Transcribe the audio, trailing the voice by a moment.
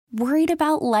Worried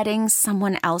about letting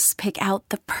someone else pick out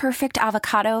the perfect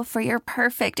avocado for your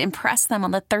perfect impress them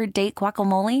on the third date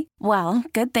guacamole? Well,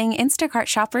 good thing Instacart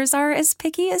shoppers are as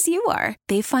picky as you are.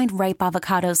 They find ripe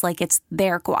avocados like it's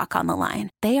their guac on the line.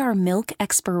 They are milk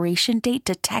expiration date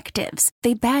detectives.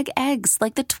 They bag eggs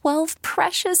like the 12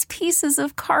 precious pieces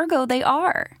of cargo they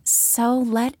are. So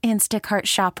let Instacart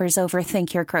shoppers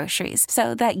overthink your groceries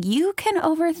so that you can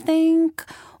overthink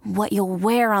what you'll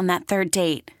wear on that third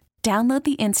date. Download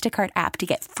the Instacart app to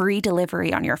get free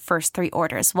delivery on your first 3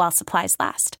 orders while supplies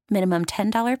last. Minimum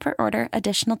 $10 per order.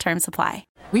 Additional terms apply.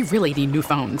 We really need new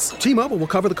phones. T-Mobile will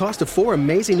cover the cost of 4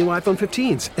 amazing new iPhone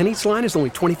 15s, and each line is only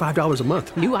 $25 a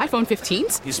month. New iPhone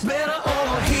 15s? It's better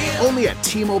over here. Only at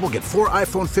T-Mobile, get 4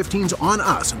 iPhone 15s on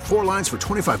us and 4 lines for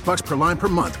 $25 per line per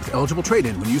month with eligible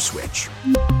trade-in when you switch.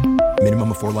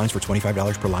 Minimum of 4 lines for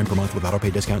 $25 per line per month with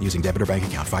autopay discount using debit or bank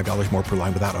account. $5 more per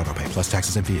line without autopay, plus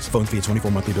taxes and fees. Phone fee at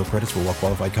 24 monthly bill credits for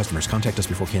well-qualified customers. Contact us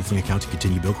before canceling account to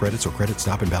continue bill credits or credit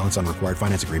stop and balance on required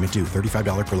finance agreement due.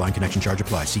 $35 per line connection charge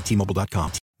applies. See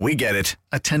T-Mobile.com. We get it.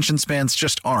 Attention spans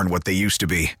just aren't what they used to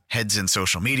be. Heads in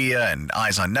social media and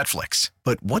eyes on Netflix.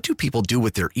 But what do people do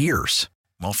with their ears?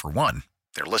 Well, for one,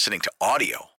 they're listening to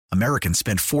audio. Americans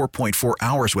spend 4.4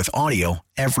 hours with audio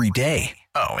every day.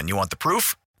 Oh, and you want the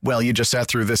proof? Well, you just sat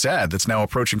through this ad that's now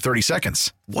approaching 30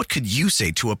 seconds. What could you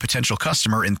say to a potential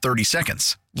customer in 30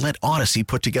 seconds? Let Odyssey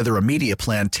put together a media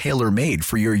plan tailor-made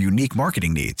for your unique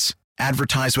marketing needs.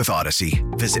 Advertise with Odyssey.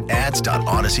 Visit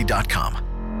ads.odyssey.com.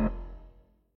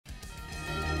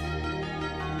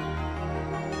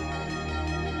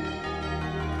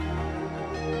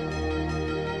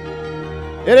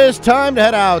 It is time to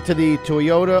head out to the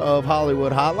Toyota of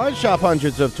Hollywood hotline. Shop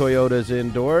hundreds of Toyotas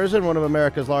indoors in one of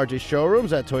America's largest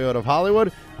showrooms at Toyota of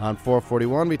Hollywood on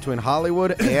 441 between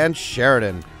Hollywood and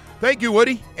Sheridan. Thank you,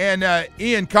 Woody. And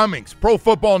Ian Cummings, Pro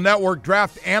Football Network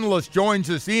draft analyst, joins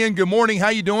us. Ian, good morning. How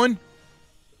you doing?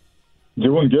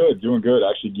 Doing good.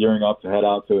 Actually gearing up to head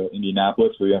out to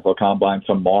Indianapolis for the NFL Combine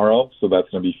tomorrow, so that's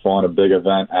going to be fun. A big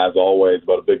event, as always,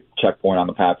 but a big checkpoint on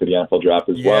the path to the NFL Draft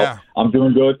as well. I'm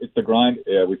doing good. It's the grind.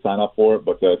 Yeah, we sign up for it,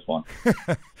 but it's fun.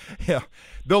 Yeah,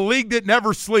 the league that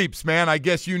never sleeps, man. I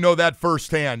guess you know that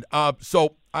firsthand.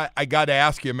 So I got to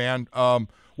ask you, man,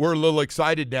 we're a little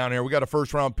excited down here. We got a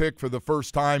first-round pick for the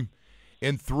first time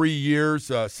in 3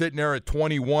 years, sitting there at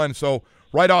 21, so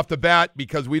right off the bat,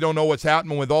 because we don't know what's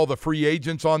happening with all the free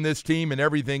agents on this team and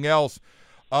everything else,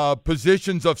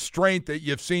 positions of strength that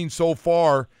you've seen so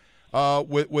far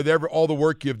with all the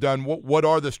work you've done, what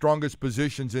are the strongest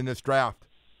positions in this draft?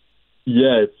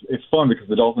 Yeah, it's fun because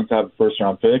the Dolphins have a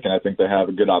first-round pick, and I think they have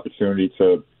a good opportunity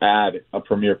to add a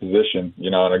premier position,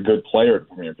 and a good player at a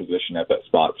premier position at that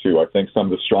spot, too. I think some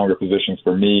of the stronger positions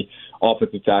for me,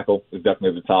 offensive tackle is definitely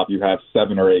at the top. You have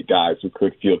 7 or 8 guys who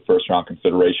could field first-round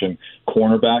consideration.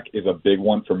 Cornerback is a big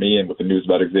one for me, and with the news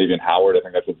about Xavier Howard, I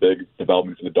think that's a big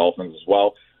development for the Dolphins as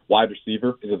well. Wide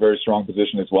receiver is a very strong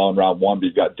position as well in round 1, but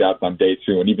you've got depth on day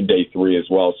 2 and even day 3 as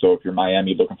well. So if you're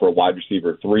Miami looking for a wide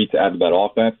receiver 3 to add to that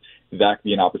offense, that could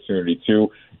be an opportunity too.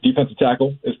 Defensive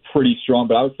tackle is pretty strong,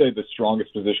 but I would say the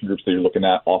strongest position groups that you're looking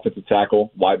at, offensive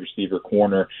tackle, wide receiver,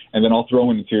 corner, and then I'll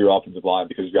throw in interior offensive line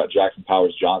because you've got Jackson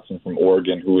Powers-Johnson from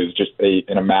Oregon, who is just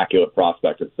an immaculate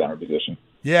prospect at the center position.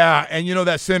 Yeah, and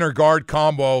that center guard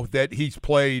combo that he's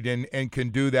played and can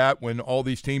do that when all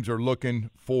these teams are looking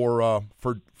for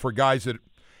guys that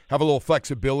have a little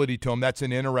flexibility to them. That's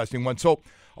an interesting one. So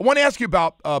I want to ask you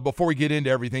about, before we get into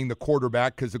everything, the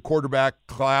quarterback, because the quarterback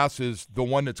class is the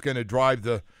one that's going to drive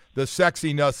the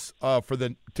sexiness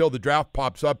till the draft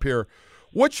pops up here.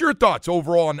 What's your thoughts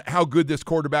overall on how good this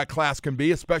quarterback class can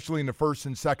be, especially in the first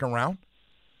and second round?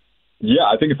 Yeah,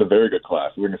 I think it's a very good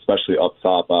class. We're especially up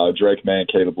top. Drake May and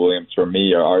Caleb Williams, for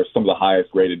me, are some of the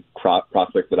highest-graded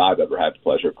prospects that I've ever had the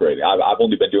pleasure of grading. I've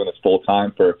only been doing this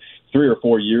full-time for 3 or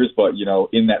 4 years, but,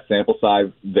 in that sample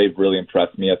size, they've really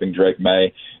impressed me. I think Drake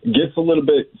May gets a little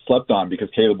bit slept on because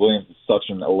Caleb Williams is such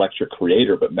an electric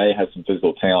creator, but May has some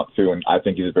physical talent, too, and I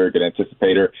think he's a very good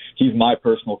anticipator. He's my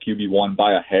personal QB1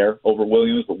 by a hair over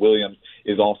Williams, but Williams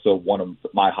is also one of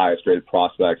my highest-graded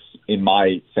prospects in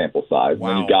my sample size.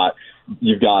 Wow. And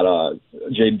You've got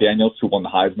Jaden Daniels, who won the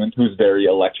Heisman, who's very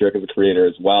electric as a creator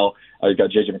as well. You've got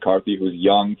J.J. McCarthy, who's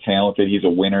young, talented. He's a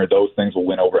winner. Those things will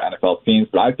win over NFL teams.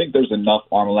 But I think there's enough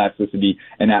arm elasticity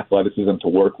and athleticism to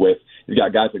work with You've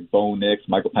got guys like Bo Nix,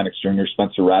 Michael Penix Jr.,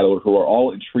 Spencer Rattler, who are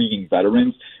all intriguing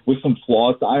veterans with some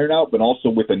flaws to iron out, but also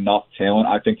with enough talent,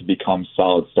 I think, to become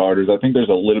solid starters. I think there's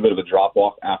a little bit of a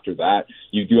drop-off after that.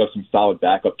 You do have some solid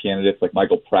backup candidates like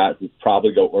Michael Pratt, who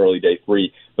probably go early day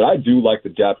 3, but I do like the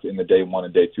depth in the day 1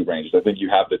 and day 2 ranges. I think you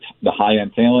have the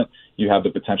high-end talent, you have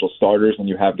the potential starters, and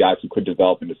you have guys who could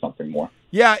develop into something more.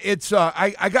 Yeah, it's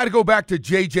I got to go back to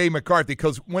J.J. McCarthy,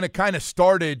 because when it kind of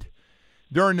started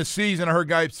during the season, I heard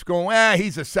guys going,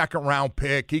 he's a second-round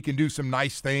pick. He can do some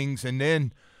nice things. And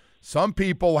then some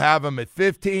people have him at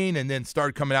 15 and then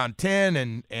start coming out in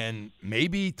 10 and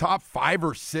maybe top 5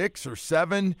 or 6 or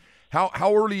 7. How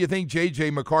early do you think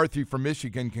J.J. McCarthy from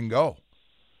Michigan can go?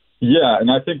 Yeah, and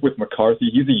I think with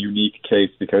McCarthy, he's a unique case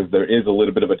because there is a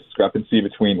little bit of a discrepancy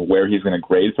between where he's going to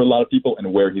grade for a lot of people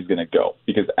and where he's going to go.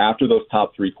 Because after those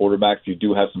top 3 quarterbacks, you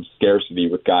do have some scarcity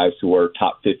with guys who are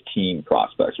top 15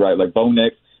 prospects, right? Like Bo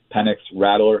Nix, Penix,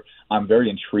 Rattler. I'm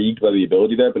very intrigued by the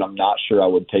ability there, but I'm not sure I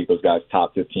would take those guys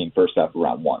top 15 first half of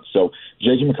round 1. So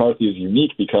J.J. McCarthy is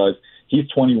unique because he's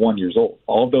 21 years old.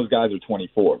 All of those guys are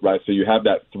 24, right? So you have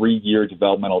that 3-year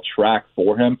developmental track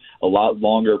for him, a lot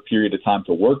longer period of time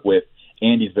to work with,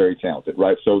 and he's very talented,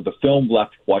 right? So the film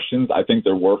left questions. I think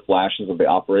there were flashes of the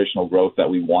operational growth that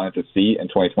we wanted to see in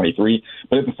 2023,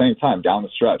 but at the same time, down the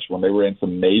stretch, when they were in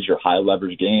some major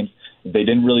high-leverage games, they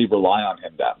didn't really rely on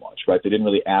him that much, right? They didn't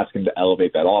really ask him to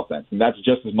elevate that offense. And that's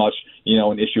just as much,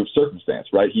 an issue of circumstance,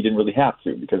 right? He didn't really have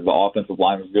to because the offensive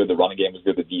line was good, the running game was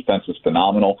good, the defense was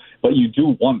phenomenal. But you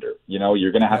do wonder,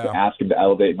 you're going to have to ask him to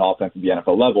elevate an offense at the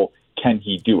NFL level. Can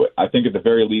he do it? I think at the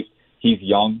very least, he's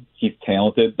young, he's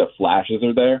talented, the flashes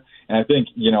are there. And I think,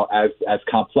 as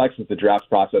complex as the draft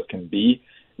process can be,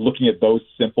 looking at those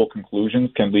simple conclusions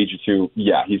can lead you to,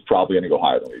 he's probably going to go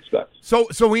higher than we expect.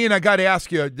 So Ian, I got to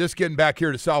ask you, just getting back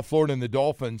here to South Florida and the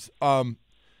Dolphins,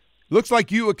 looks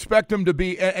like you expect him to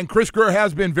be, and Chris Greer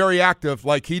has been very active.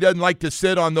 Like, he doesn't like to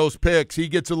sit on those picks. He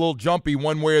gets a little jumpy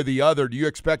one way or the other. Do you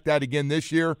expect that again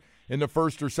this year in the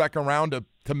first or second round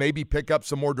to maybe pick up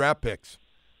some more draft picks?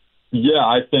 Yeah,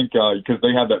 I think because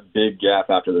they have that big gap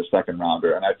after their second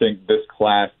rounder. And I think this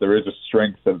class, there is a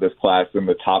strength of this class in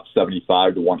the top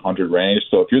 75 to 100 range.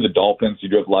 So if you're the Dolphins, you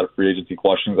do have a lot of free agency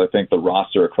questions. I think the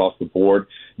roster across the board,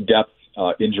 depth,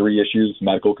 injury issues,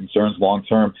 medical concerns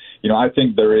long-term, I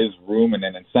think there is room and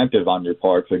an incentive on your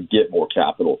part to get more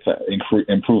capital to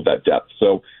improve that depth.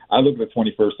 So I look at the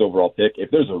 21st overall pick. If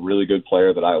there's a really good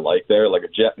player that I like there, like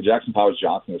a Jackson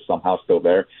Powers-Johnson is somehow still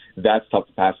there, that's tough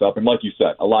to pass up. And like you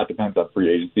said, a lot depends on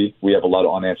free agency. We have a lot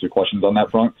of unanswered questions on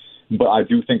that front. But I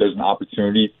do think there's an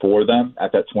opportunity for them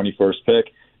at that 21st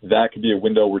pick. That could be a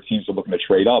window where teams are looking to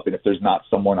trade up. And if there's not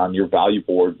someone on your value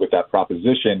board with that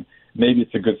proposition, maybe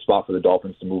it's a good spot for the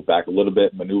Dolphins to move back a little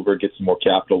bit, maneuver, get some more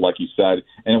capital, like you said.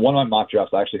 And in one of my mock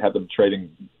drafts, I actually had them trading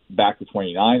back to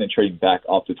 29 and trading back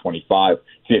up to 25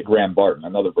 to get Graham Barton,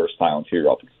 another versatile interior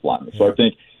offensive lineman. So I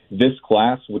think this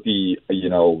class, with the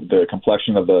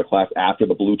complexion of the class after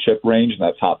the blue chip range, in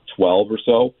that top 12 or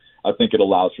so, I think it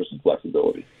allows for some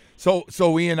flexibility. So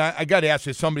Ian, I got to ask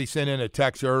you, somebody sent in a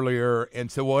text earlier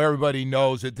and said, well, everybody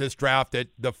knows at this draft that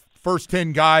the first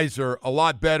 10 guys are a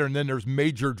lot better, and then there's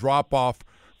major drop-off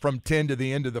from 10 to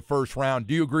the end of the first round.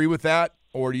 Do you agree with that,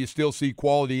 or do you still see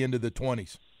quality into the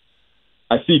 20s?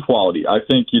 I see quality. I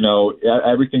think,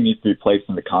 everything needs to be placed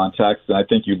into context, and I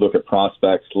think you look at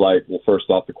prospects like, well, first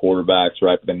off, the quarterbacks,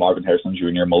 right, but then Marvin Harrison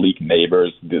Jr., Malik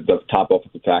Neighbors, the top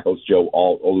offensive tackles, Joe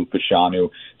Olufashanu,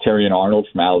 Terrion Arnold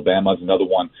from Alabama is another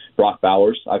one, Brock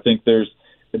Bowers. I think there's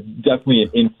definitely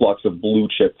an influx of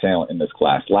blue-chip talent in this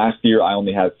class. Last year, I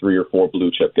only had 3 or 4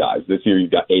 blue-chip guys. This year,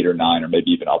 you've got 8 or 9 or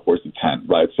maybe even upwards of 10,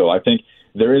 right? So I think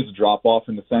there is a drop-off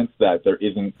in the sense that there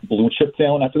isn't blue-chip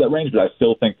talent after that range, but I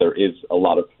still think there is a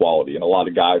lot of quality and a lot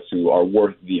of guys who are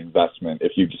worth the investment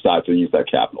if you decide to use that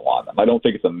capital on them. I don't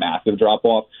think it's a massive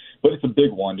drop-off, but it's a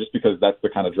big one just because that's the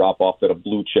kind of drop-off that a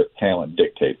blue-chip talent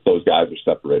dictates. Those guys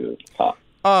are separated at the top.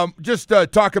 Just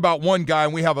talk about one guy,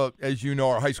 and we have as you know,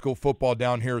 our high school football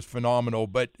down here is phenomenal,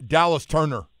 but Dallas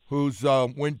Turner, who's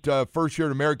went first year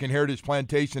at American Heritage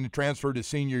Plantation and transferred his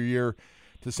senior year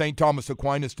to St. Thomas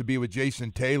Aquinas to be with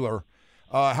Jason Taylor.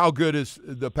 How good is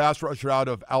the pass rusher out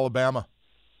of Alabama?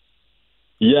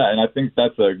 Yeah, and I think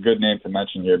that's a good name to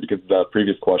mention here because the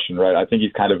previous question, right, I think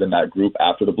he's kind of in that group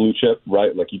after the blue chip,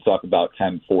 right? Like you talk about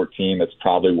 10, 14, that's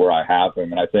probably where I have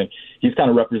him. And I think he's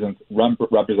kind of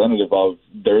representative of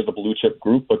there is a blue chip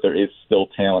group, but there is still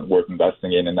talent worth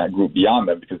investing in that group beyond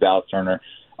them because Dallas Turner,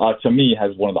 to me,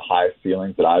 has one of the highest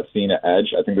ceilings that I've seen at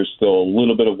edge. I think there's still a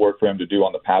little bit of work for him to do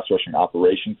on the pass rushing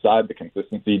operations side, the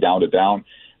consistency down to down.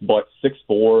 But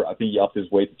 6'4", I think he upped his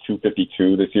weight to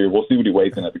 252 this year. We'll see what he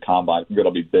weighs in at the combine. I think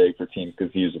it'll be big for teams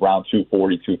because he's around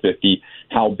 240, 250.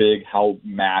 How big, how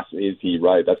mass is he,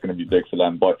 right? That's going to be big for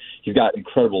them. But he's got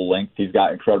incredible length. He's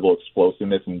got incredible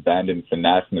explosiveness and bend and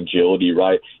finesse and agility,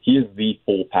 right? He is the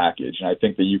full package. And I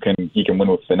think that he can win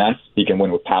with finesse. He can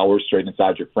win with power straight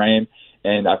inside your frame.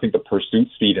 And I think the pursuit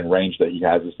speed and range that he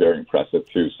has is very impressive,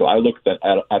 too. So I look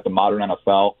at the modern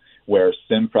NFL, where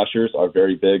sim pressures are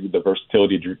very big, the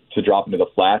versatility to drop into the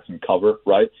flats and cover,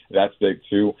 right? That's big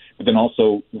too. But then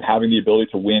also having the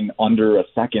ability to win under a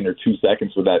second or 2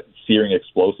 seconds with that searing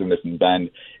explosiveness and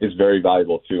bend is very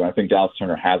valuable too. And I think Dallas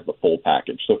Turner has the full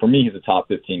package. So for me, he's a top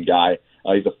 15 guy.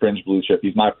 He's a fringe blue chip.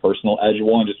 He's my personal edge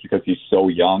one just because he's so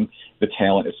young. The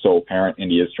talent is so apparent,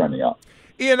 and he is trending up.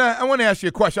 Ian, I want to ask you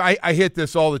a question. I hit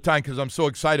this all the time because I'm so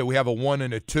excited. We have a 1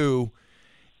 and a 2.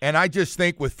 And I just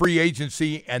think with free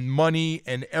agency and money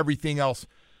and everything else,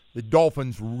 the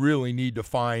Dolphins really need to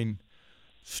find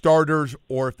starters,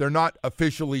 or if they're not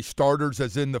officially starters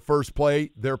as in the first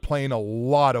play, they're playing a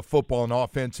lot of football and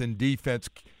offense and defense.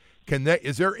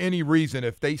 Is there any reason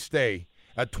if they stay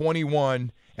at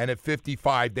 21 and at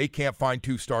 55, they can't find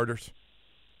 2 starters?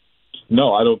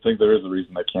 No, I don't think there is a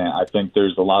reason they can't. I think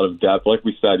there's a lot of depth. Like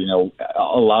we said,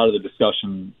 a lot of the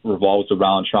discussion revolves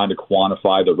around trying to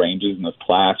quantify the ranges in this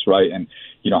class, right? And,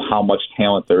 how much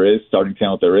talent there is, starting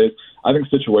talent there is. I think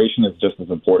situation is just as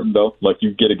important, though. Like,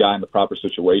 you get a guy in the proper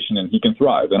situation, and he can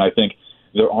thrive. And I think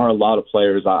there are a lot of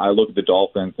players. I look at the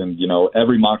Dolphins, and,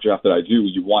 every mock draft that I do,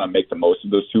 you want to make the most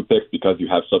of those 2 picks because you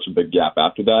have such a big gap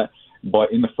after that.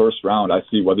 But in the first round, I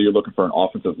see whether you're looking for an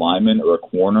offensive lineman or a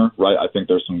corner, right? I think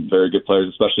there's some very good players,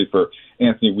 especially for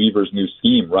Anthony Weaver's new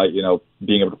scheme, right?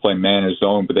 Being able to play man in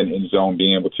zone, but then in zone,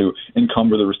 being able to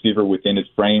encumber the receiver within his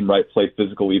frame, right? Play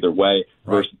physical either way.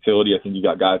 Right. Versatility. I think you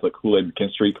got guys like Kool-Aid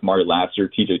McKinstry, Kamari Lassiter,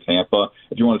 TJ Tampa.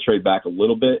 If you want to trade back a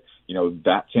little bit,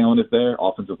 that talent is there.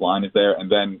 Offensive line is there.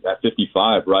 And then at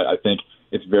 55, right, I think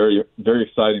it's very, very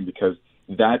exciting because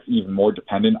that's even more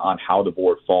dependent on how the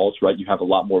board falls, right? You have a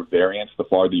lot more variance the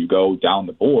farther you go down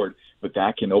the board, but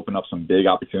that can open up some big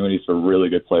opportunities for really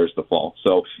good players to fall.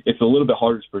 So it's a little bit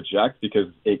harder to project because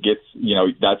it gets,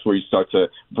 that's where you start to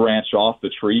branch off the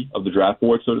tree of the draft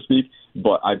board, so to speak.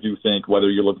 But I do think whether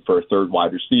you're looking for a third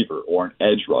wide receiver or an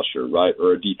edge rusher, right,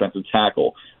 or a defensive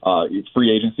tackle,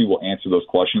 free agency will answer those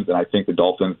questions. And I think the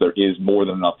Dolphins, there is more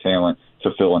than enough talent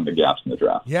to fill in the gaps in the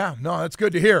draft. Yeah, no, that's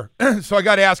good to hear. So I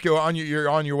got to ask you, you're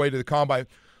on your way to the combine,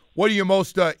 what are you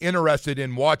most interested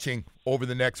in watching over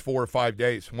the next 4 or 5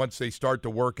 days once they start the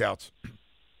workouts?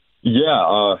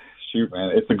 Yeah, shoot,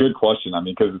 man, it's a good question. I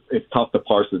mean, because it's tough to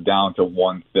parse it down to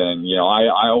one thing.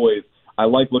 I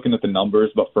like looking at the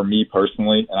numbers, but for me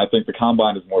personally, and I think the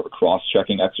combine is more of a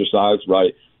cross-checking exercise,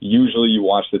 right? Usually you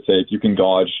watch the tape, you can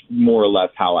gauge more or less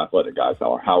how athletic guys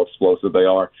are, how explosive they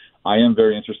are. I am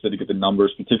very interested to get the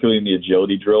numbers, particularly in the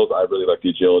agility drills. I really like the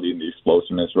agility and the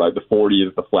explosiveness, right? The 40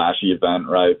 is the flashy event,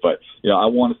 right? But, I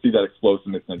want to see that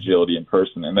explosiveness and agility in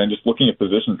person. And then just looking at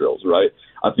position drills, right?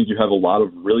 I think you have a lot of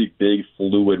really big,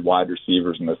 fluid wide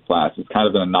receivers in this class. It's kind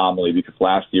of an anomaly because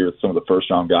last year with some of the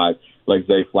first-round guys like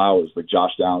Zay Flowers, like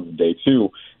Josh Downs in day 2,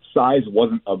 size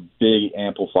wasn't a big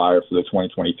amplifier for the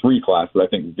 2023 class, but I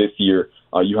think this year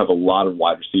you have a lot of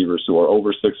wide receivers who are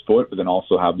over 6 foot, but then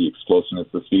also have the explosiveness,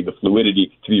 the speed, the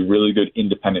fluidity to be really good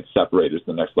independent separators to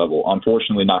the next level.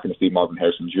 Unfortunately, not going to see Marvin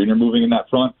Harrison Jr. moving in that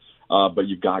front, but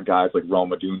you've got guys like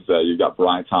Rome Odunze, you've got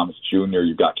Brian Thomas Jr.,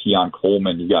 you've got Keon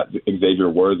Coleman, you've got Xavier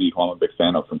Worthy, who I'm a big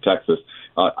fan of from Texas,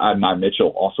 Adonai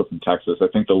Mitchell, also from Texas. I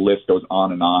think the list goes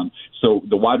on and on. So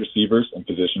the wide receivers and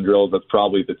position drills, that's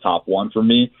probably the top one for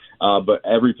me, but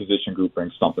every position group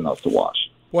brings something else to watch.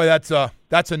 Boy, that's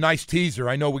a nice teaser.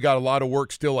 I know we got a lot of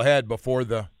work still ahead before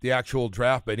the actual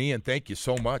draft, but Ian, thank you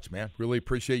so much, man. Really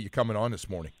appreciate you coming on this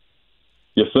morning.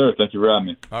 Yes, sir. Thank you for having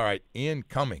me. All right, Ian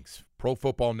Cummings, Pro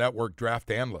Football Network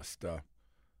draft analyst.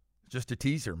 Just a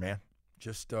teaser, man.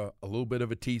 Just a little bit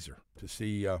of a teaser to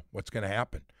see what's going to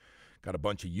happen. Got a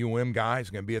bunch of UM guys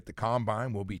going to be at the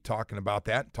Combine. We'll be talking about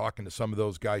that, talking to some of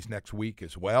those guys next week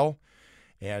as well,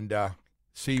 and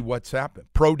see what's happening.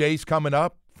 Pro Days coming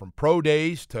up. From pro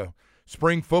days to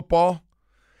spring football,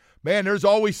 man, there's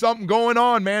always something going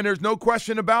on, man. There's no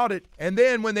question about it. And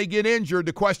then when they get injured,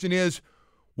 the question is,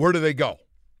 where do they go?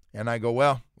 And I go,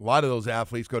 well, a lot of those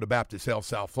athletes go to Baptist Health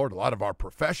South Florida. A lot of our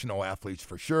professional athletes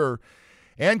for sure,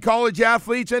 and college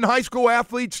athletes and high school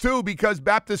athletes too, because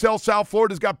Baptist Health South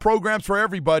Florida's got programs for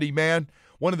everybody, man.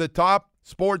 One of the top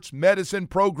sports medicine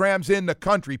programs in the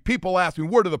country. People ask me,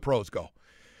 where do the pros go?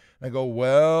 I go,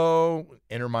 well,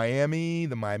 enter Miami,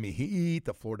 the Miami Heat,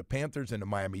 the Florida Panthers, and the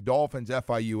Miami Dolphins,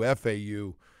 FIU,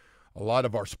 FAU, a lot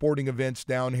of our sporting events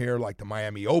down here, like the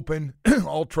Miami Open,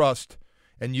 all trust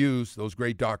and use those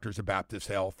great doctors at Baptist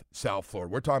Health, South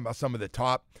Florida. We're talking about some of the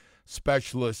top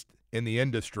specialists in the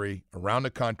industry around the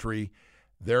country.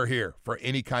 They're here for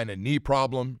any kind of knee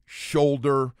problem,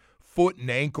 shoulder, foot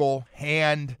and ankle,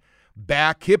 hand,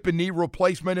 back, hip and knee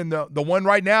replacement, and the one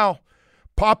right now,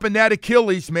 popping that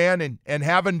Achilles, man, and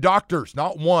having doctors,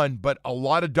 not one, but a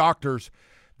lot of doctors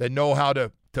that know how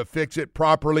to fix it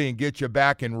properly and get you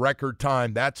back in record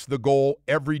time. That's the goal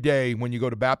every day when you go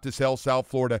to Baptist Health, South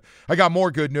Florida. I got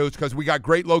more good news because we got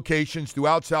great locations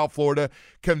throughout South Florida,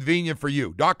 convenient for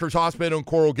you. Doctors Hospital in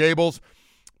Coral Gables,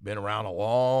 been around a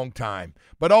long time.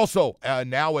 But also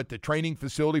now at the training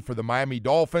facility for the Miami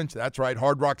Dolphins. That's right,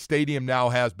 Hard Rock Stadium now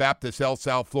has Baptist Health,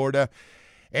 South Florida.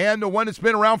 And the one that's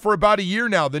been around for about a year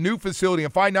now, the new facility in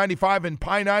 595 in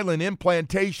Pine Island in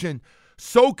Plantation.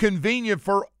 So convenient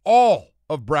for all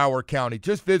of Broward County.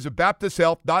 Just visit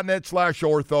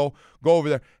baptisthealth.net/ortho. Go over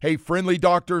there. Hey, friendly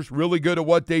doctors, really good at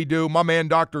what they do. My man,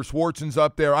 Dr. Swartzen's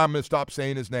up there. I'm going to stop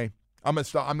saying his name. I'm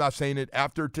not saying it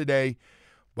after today,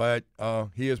 but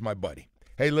he is my buddy.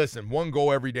 Hey, listen, one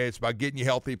goal every day. It's about getting you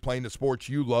healthy, playing the sports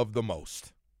you love the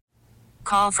most.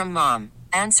 Call from mom.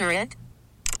 Answer it.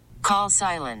 Call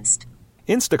silenced.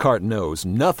 Instacart knows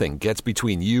nothing gets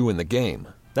between you and the game.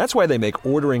 That's why they make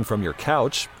ordering from your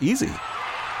couch easy.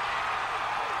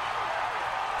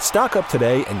 Stock up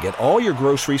today and get all your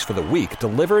groceries for the week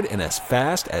delivered in as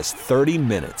fast as 30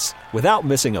 minutes without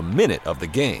missing a minute of the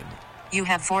game. You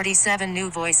have 47 new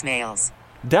voicemails.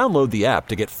 Download the app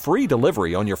to get free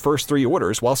delivery on your first 3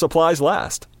 orders while supplies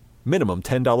last. Minimum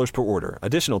 $10 per order.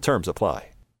 Additional terms apply.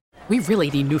 We really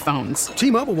need new phones.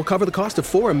 T-Mobile will cover the cost of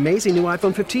 4 amazing new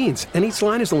iPhone 15s, and each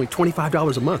line is only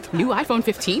 $25 a month. New iPhone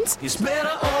 15s? It's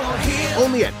better over here.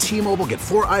 Only at T-Mobile, get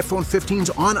 4 iPhone 15s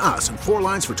on us and 4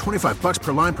 lines for $25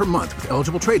 per line per month with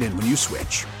eligible trade-in when you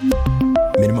switch.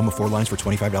 Minimum of 4 lines for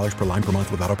 $25 per line per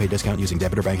month with auto-pay discount using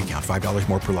debit or bank account. $5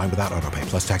 more per line without auto-pay,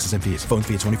 plus taxes and fees. Phone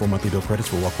fee at 24 monthly bill credits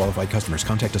for well-qualified customers.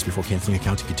 Contact us before canceling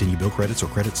account to continue bill credits or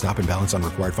credit stop and balance on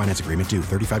required finance agreement due.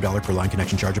 $35 per line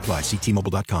connection charge applies. See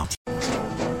T-Mobile.com.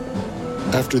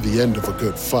 After the end of a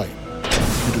good fight,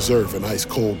 you deserve an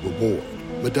ice-cold reward.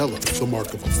 Modelo, the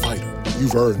mark of a fighter.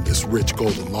 You've earned this rich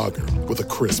golden lager with a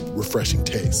crisp, refreshing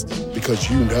taste.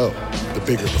 Because you know, the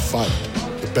bigger the fight,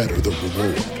 the better the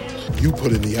reward. You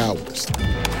put in the hours,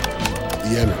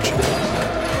 the energy,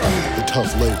 the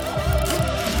tough labor.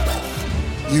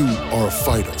 You are a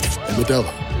fighter, and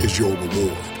Modelo is your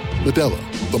reward. Modelo,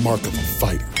 the mark of a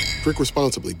fighter. Drink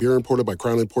responsibly. Beer imported by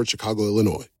Crown Imports, Chicago,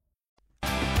 Illinois.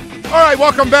 All right,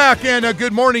 welcome back, and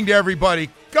good morning to everybody.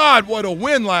 God, what a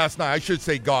win last night. I should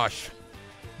say gosh.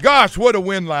 Gosh, what a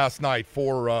win last night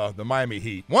for the Miami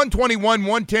Heat.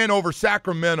 121-110 over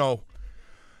Sacramento.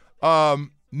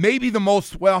 Maybe the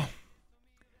most, well,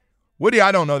 Woody,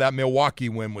 I don't know. That Milwaukee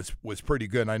win was pretty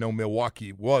good. And I know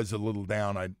Milwaukee was a little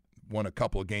down. I won a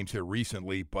couple of games here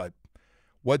recently, but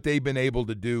what they've been able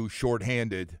to do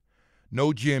shorthanded,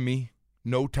 no Jimmy,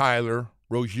 no Tyler,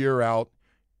 Rozier out,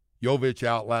 Jovic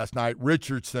out last night,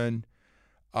 Richardson,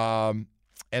 and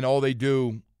all they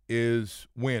do is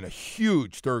win. A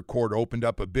huge third quarter, opened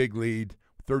up a big lead,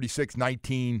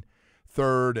 36-19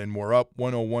 third, and we're up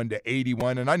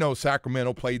 101-81. And I know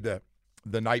Sacramento played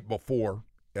the night before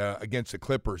against the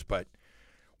Clippers, but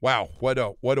wow, what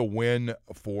a win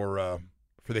for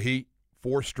the Heat.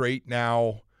 4 straight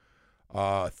now,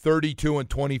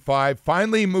 32-25.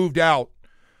 Finally moved out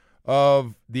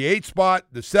of the 8 spot,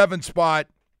 the 7 spot,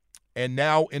 and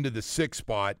now into the 6th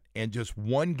spot, and just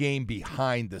 1 game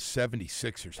behind the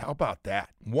 76ers. How about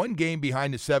that? 1 game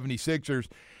behind the 76ers,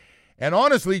 and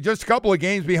honestly, just a couple of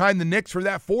games behind the Knicks for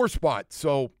that 4 spot.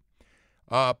 So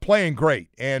playing great,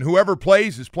 and whoever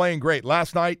plays is playing great.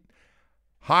 Last night,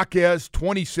 Jaquez,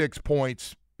 26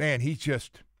 points. Man,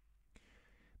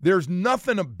 there's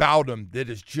nothing about him that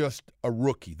is just a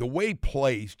rookie. The way he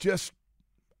plays, just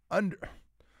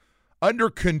under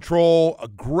control, a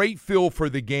great feel for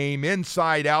the game,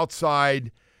 inside,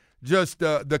 outside, just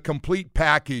the complete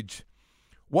package.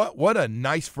 What a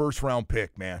nice first-round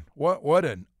pick, man. What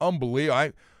an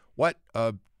unbelievable.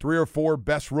 3 or 4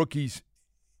 best rookies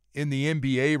in the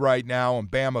NBA right now,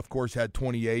 and Bam, of course, had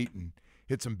 28 and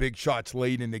hit some big shots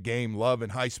late in the game. Love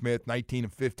and Highsmith, 19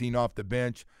 and 15 off the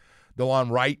bench. DeLon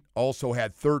Wright also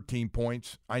had 13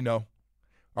 points. I know.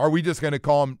 Are we just going to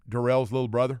call him Darrell's little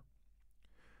brother?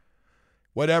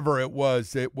 Whatever it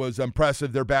was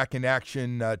impressive. They're back in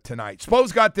action tonight.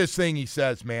 Spo's got this thing, he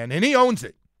says, man, and he owns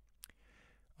it.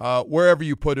 Wherever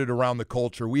you put it around the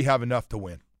culture, we have enough to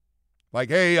win. Like,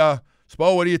 hey,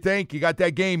 Spo, what do you think? You got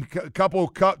that game, couple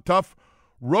tough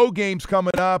road games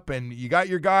coming up, and you got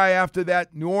your guy after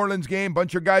that New Orleans game.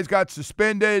 Bunch of guys got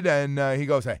suspended, and he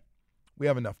goes, hey, we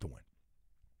have enough to win.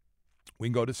 We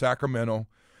can go to Sacramento.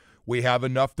 We have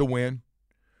enough to win.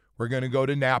 We're going to go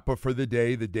to Napa for the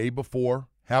day before,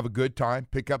 have a good time,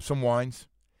 pick up some wines,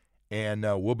 and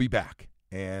we'll be back.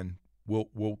 And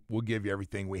we'll give you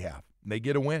everything we have. And they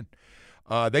get a win.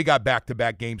 They got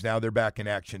back-to-back games now. They're back in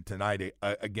action tonight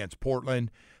against Portland.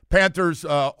 Panthers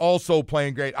also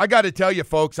playing great. I got to tell you,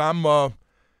 folks, I'm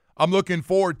looking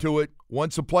forward to it.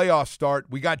 Once the playoffs start,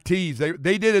 we got teased.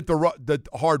 They did it the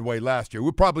hard way last year.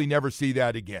 We'll probably never see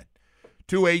that again.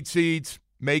 2 8 seeds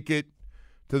make it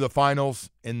to the finals,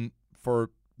 and for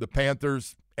the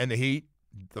Panthers and the Heat,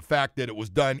 the fact that it was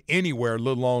done anywhere,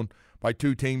 let alone by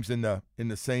two teams in the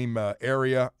same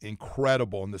area,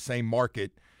 incredible, in the same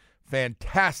market,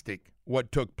 fantastic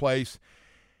what took place.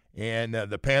 And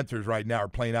the Panthers right now are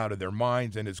playing out of their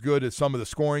minds. And as good as some of the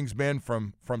scoring's been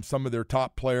from some of their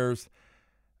top players,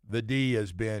 the D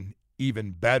has been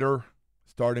even better,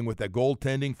 starting with that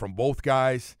goaltending from both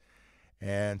guys.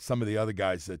 And some of the other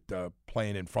guys that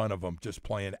playing in front of them just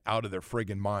playing out of their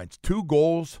friggin' minds. 2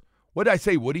 goals. What did I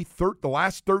say, Woody? The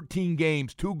last 13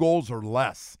 games, 2 goals or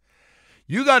less.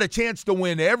 You got a chance to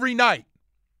win every night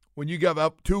when you give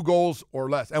up 2 goals or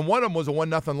less. And one of them was a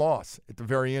 1-0 loss at the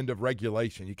very end of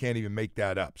regulation. You can't even make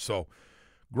that up. So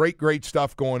great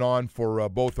stuff going on for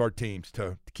both our teams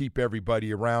to keep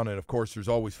everybody around. And, of course, there's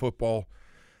always football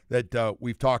that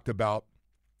we've talked about.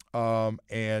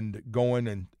 And going,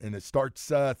 and it starts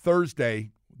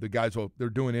Thursday. The guys they're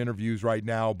doing interviews right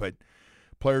now, but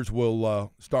players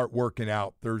will start working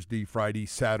out Thursday, Friday,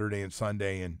 Saturday, and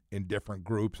Sunday in different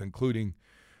groups, including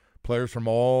players from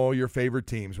all your favorite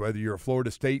teams, whether you're a Florida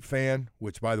State fan,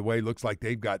 which, by the way, looks like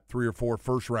they've got 3 or 4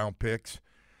 first-round picks.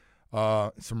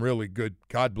 Some really good,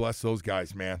 God bless those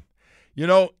guys, man. You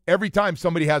know, every time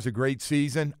somebody has a great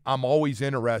season, I'm always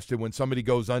interested when somebody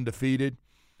goes undefeated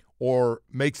or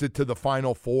makes it to the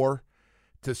Final Four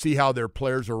to see how their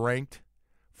players are ranked.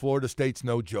 Florida State's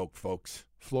no joke, folks.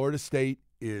 Florida State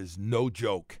is no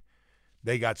joke.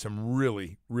 They got some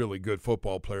really, really good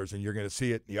football players, and you're going to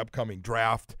see it in the upcoming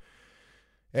draft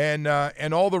and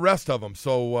all the rest of them.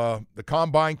 So the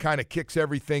Combine kind of kicks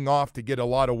everything off to get a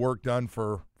lot of work done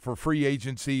for free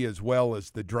agency, as well as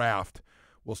the draft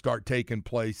will start taking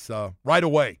place right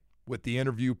away with the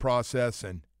interview process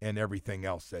and everything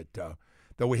else that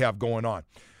we have going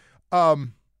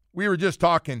on. We were just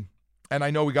talking, and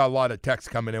I know we got a lot of texts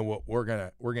coming in. We're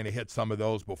gonna hit some of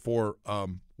those before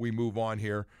we move on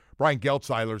here. Brian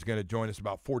Geltzeiler is going to join us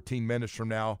about 14 minutes from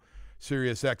now,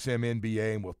 Sirius XM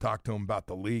NBA, and we'll talk to him about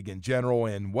the league in general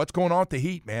and what's going on with the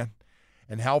Heat, man,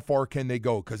 and how far can they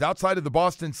go? Because outside of the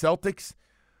Boston Celtics,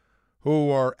 who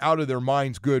are out of their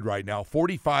minds good right now,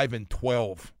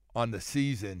 45-12 on the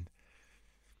season,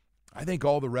 I think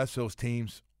all the rest of those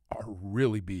teams are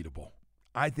really beatable.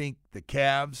 I think the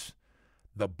Cavs,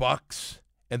 the Bucks,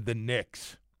 and the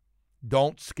Knicks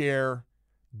don't scare,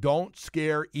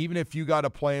 even if you got to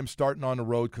play them starting on the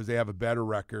road because they have a better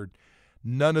record.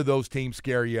 None of those teams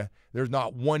scare you. There's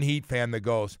not one Heat fan that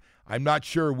goes, I'm not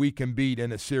sure we can beat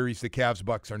in a series the Cavs,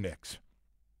 Bucks, or Knicks.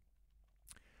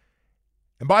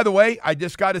 And by the way, I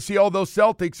just got to see all those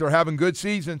Celtics are having good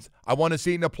seasons. I want to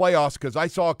see it in the playoffs because I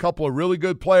saw a couple of really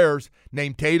good players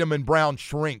named Tatum and Brown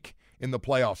shrink in the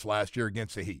playoffs last year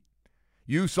against the Heat.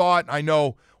 You saw it. I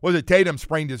know. Was it Tatum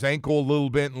sprained his ankle a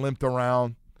little bit and limped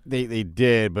around? They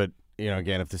did, but,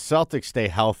 again, if the Celtics stay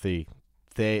healthy,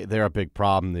 they're a big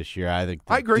problem this year. I think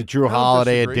I agree. The Drew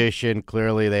Holiday addition,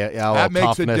 clearly they have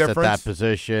toughness at that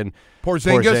position.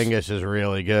 Porzingis is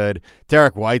really good.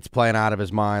 Derek White's playing out of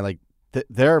his mind. Like,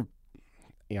 they're,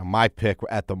 my pick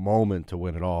at the moment to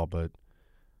win it all, but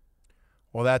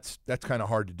well, that's kind of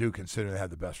hard to do considering they have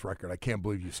the best record. I can't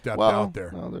believe you stepped out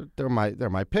there. Well, they're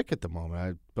my pick at the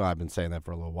moment. I've been saying that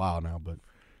for a little while now, but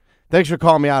thanks for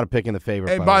calling me out and picking the favorite.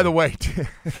 Hey, by the way,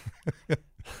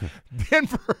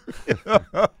 Denver.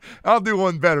 I'll do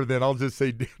one better then. I'll just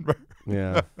say Denver.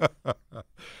 Yeah,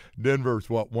 Denver's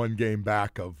one game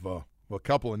back of a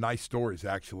couple of nice stories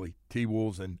actually.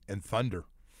 T-Wolves and Thunder.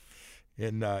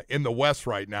 In the West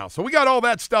right now, so we got all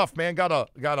that stuff, man. Got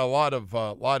a lot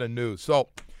of news. So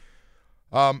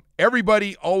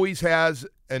everybody always has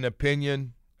an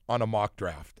opinion on a mock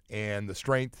draft and the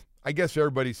strength. I guess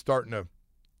everybody's kind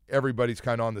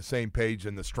of on the same page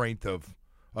in the strength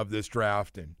of this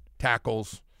draft and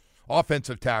tackles,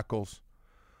 offensive tackles,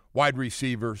 wide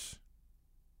receivers,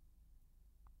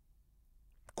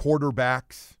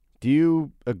 quarterbacks. Do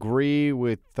you agree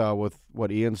with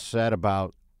what Ian said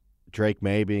about Drake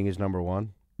May being his number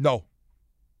one? No.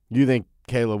 You think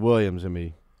Caleb Williams and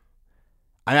me?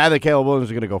 I think Caleb Williams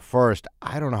is going to go first.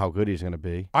 I don't know how good he's going to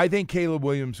be. I think Caleb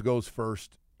Williams goes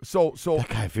first. So that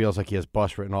guy feels like he has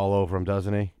bus written all over him,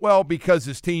 doesn't he? Well, because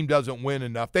his team doesn't win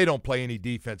enough. They don't play any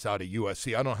defense out of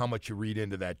USC. I don't know how much you read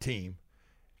into that team.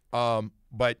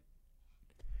 But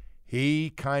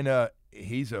he's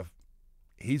a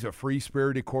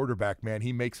free-spirited quarterback, man.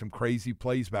 He makes some crazy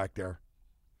plays back there.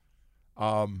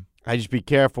 I just be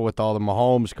careful with all the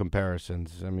Mahomes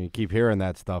comparisons. I mean, you keep hearing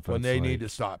that stuff. When they need to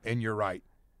stop, and you're right.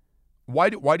 Why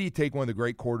do you take one of the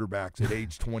great quarterbacks at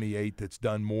age 28 that's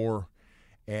done more?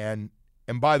 And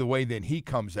by the way, then he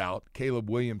comes out, Caleb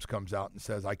Williams comes out and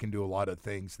says, I can do a lot of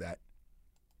things that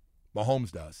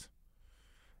Mahomes does.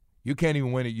 You can't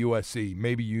even win at USC.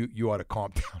 Maybe you ought to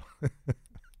calm down.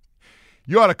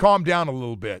 You ought to calm down a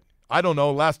little bit. I don't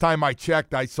know. Last time I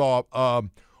checked, I saw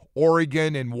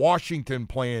Oregon and Washington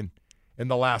playing in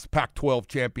the last Pac-12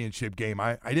 championship game.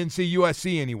 I didn't see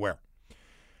USC anywhere.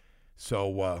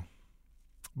 So,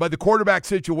 but the quarterback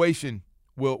situation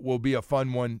will be a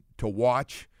fun one to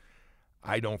watch.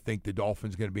 I don't think the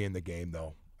Dolphins going to be in the game,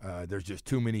 though. There's just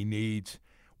too many needs.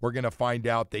 We're going to find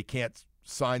out they can't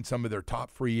sign some of their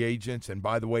top free agents. And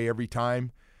by the way, every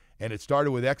time, and it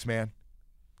started with X-Man.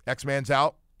 X-Man's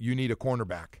out, you need a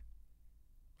cornerback.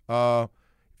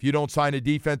 If you don't sign a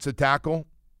defensive tackle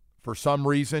for some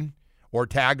reason or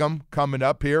tag them coming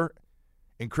up here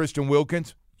in Christian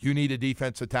Wilkins, you need a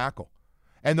defensive tackle.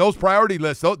 And those priority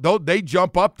lists, they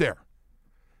jump up there.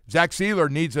 Zach Sealer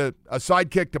needs a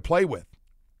sidekick to play with.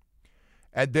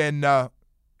 And then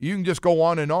you can just go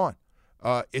on and on.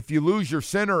 If you lose your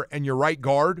center and your right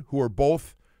guard, who are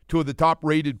both two of the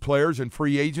top-rated players in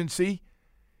free agency,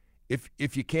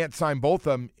 if you can't sign both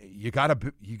of them, you got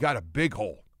a big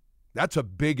hole. That's a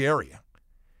big area.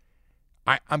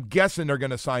 I'm guessing they're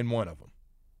going to sign one of them.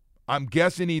 I'm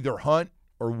guessing either Hunt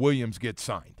or Williams gets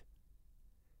signed.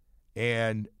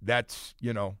 And that's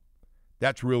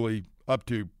really up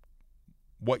to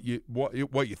what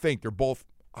you think. They're both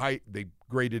high. They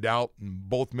graded out and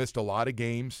both missed a lot of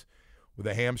games with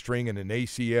a hamstring and an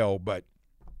ACL. But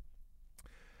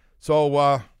so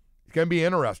it's going to be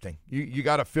interesting. You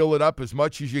got to fill it up as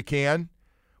much as you can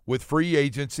with free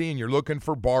agency, and you're looking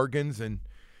for bargains. And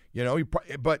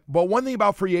but one thing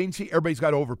about free agency, everybody's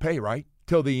got to overpay, right,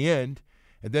 till the end,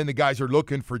 and then the guys are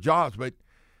looking for jobs. But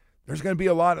there's going to be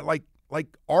a lot of like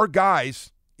our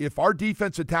guys. If our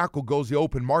defensive tackle goes the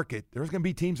open market, there's going to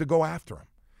be teams that go after him.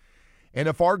 And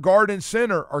if our guard and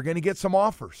center are going to get some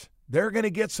offers, they're going to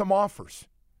get some offers.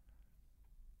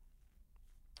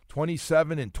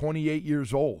 27 and 28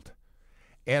 years old.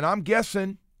 And I'm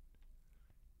guessing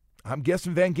Van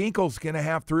Ginkel's going to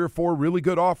have 3 or 4 really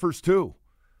good offers too.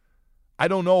 I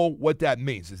don't know what that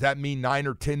means. Does that mean $9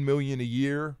 or $10 million a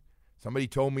year? Somebody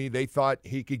told me they thought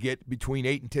he could get between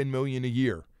 $8 and $10 million a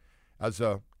year as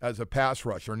a pass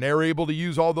rusher. And they were able to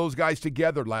use all those guys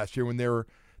together last year when they were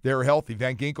healthy.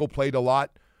 Van Ginkel played a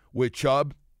lot with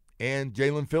Chubb and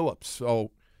Jalen Phillips. So,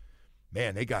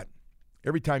 man, they got –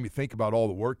 every time you think about all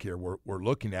the work here we're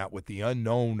looking at with the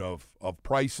unknown of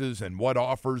prices and what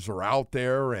offers are out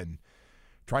there and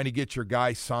trying to get your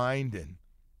guy signed and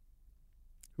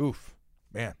oof,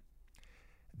 man.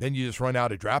 Then you just run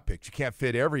out of draft picks. You can't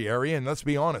fit every area, and let's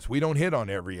be honest, we don't hit on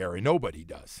every area. Nobody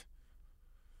does.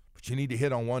 But you need to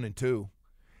hit on 1 and 2.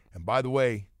 And by the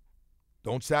way,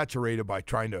 don't saturate it by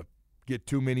trying to get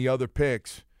too many other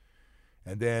picks,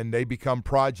 and then they become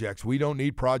projects. We don't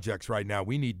need projects right now.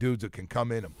 We need dudes that can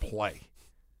come in and play.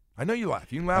 I know you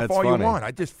laugh. You can laugh all you want.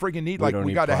 I just friggin' need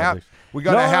we got to have.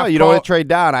 You don't want to trade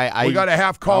down. We got to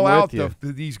have call out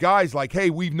these guys like,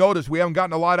 hey, we've noticed we haven't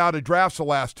gotten a lot out of drafts the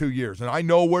last 2 years, and I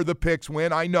know where the picks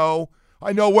went. I know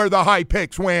where the high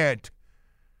picks went.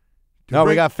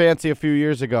 We got fancy a few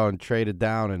years ago and traded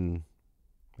down and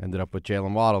ended up with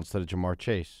Jalen Waddle instead of Jamar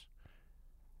Chase.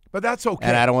 But that's okay.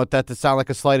 And I don't want that to sound like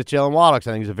a slight at Jalen Waddle because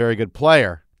I think he's a very good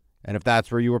player. And if that's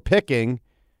where you were picking,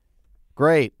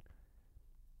 great.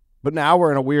 But now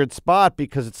we're in a weird spot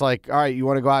because it's like, all right, you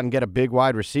want to go out and get a big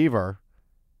wide receiver,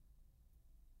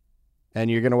 and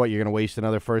you're going to waste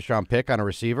another first-round pick on a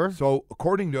receiver? So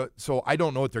I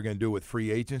don't know what they're going to do with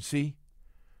free agency,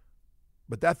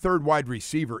 but that third wide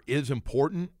receiver is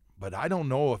important, but I don't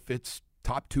know if it's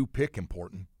top 2 pick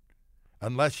important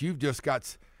unless you've just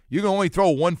got – you can only throw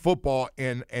one football,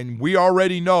 and we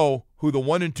already know who the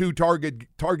 1 and 2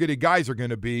 targeted guys are going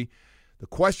to be. The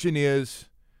question is,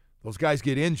 those guys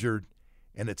get injured,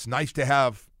 and it's nice to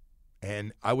have,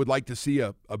 and I would like to see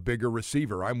a bigger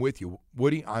receiver. I'm with you,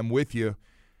 Woody. I'm with you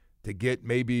to get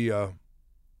maybe a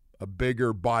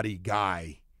bigger body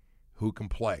guy who can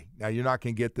play. Now, you're not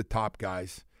going to get the top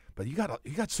guys, but you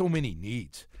got so many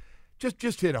needs.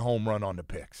 Just hit a home run on the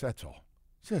picks. That's all.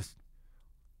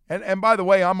 And by the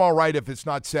way, I'm all right if it's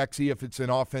not sexy, if it's an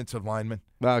offensive lineman.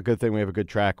 Well, good thing we have a good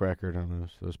track record on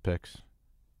those picks.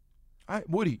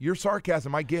 Woody, your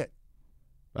sarcasm I get.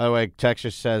 By the way,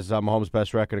 Texas says Mahomes'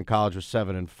 best record in college was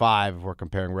 7-5. If we're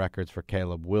comparing records for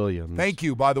Caleb Williams. Thank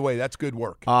you. By the way, that's good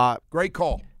work. Great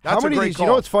call. That's how many a great of these, call. You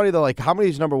know what's funny though? Like how many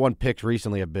of these number one picks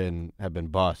recently have been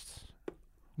busts?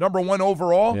 Number one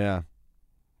overall? Yeah.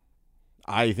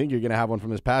 I think you're going to have one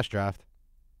from this past draft.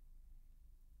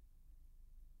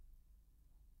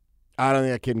 I don't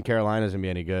think that kid in Carolina is going to be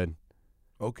any good.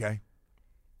 Okay.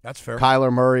 That's fair.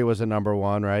 Kyler Murray was a number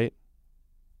one, right?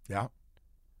 Yeah.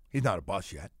 He's not a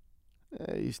bust yet.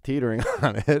 He's teetering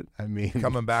on it. I mean,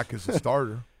 coming back as a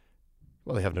starter.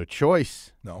 Well, they have no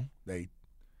choice. No,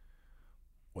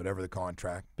 whatever the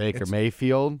contract. Baker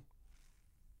Mayfield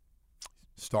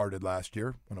started last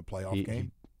year, won a playoff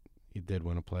game. He did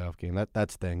win a playoff game.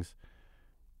 That stings.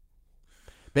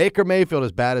 Baker Mayfield,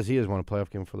 as bad as he is, won a playoff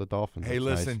game for the Dolphins. Hey, That's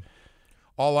listen, nice.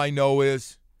 All I know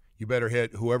is you better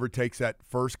hit whoever takes that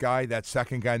first guy, that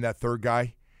second guy, and that third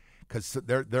guy, because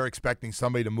they're expecting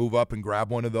somebody to move up and grab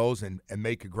one of those and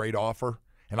make a great offer.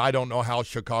 And I don't know how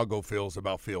Chicago feels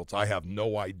about Fields. I have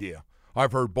no idea.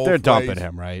 I've heard both They're ways. dumping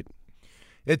him, right?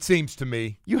 It seems to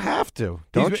me. You have to,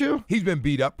 don't you? He's been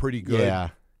beat up pretty good. Yeah.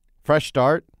 Fresh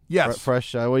start? Yes.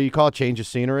 Fresh, what do you call it? Change of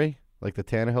scenery? Like the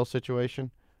Tannehill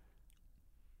situation?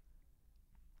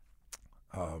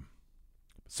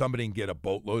 Somebody can get a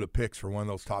boatload of picks for one of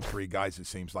those top three guys, it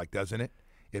seems like, doesn't it?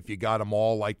 If you got them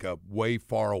all like way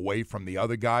far away from the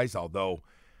other guys, although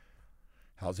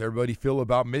how's everybody feel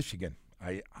about Michigan?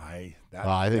 I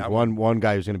think one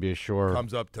guy who's going to be a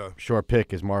sure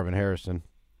pick is Marvin Harrison.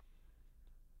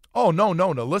 Oh, no.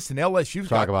 Listen, LSU's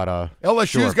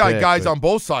LSU's got guys on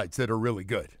both sides that are really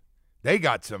good. They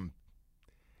got some.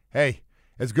 Hey,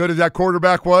 as good as that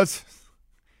quarterback was,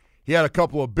 he had a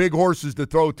couple of big horses to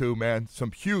throw to, man.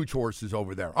 Some huge horses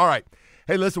over there. All right.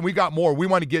 Hey, listen, we got more. We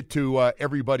want to get to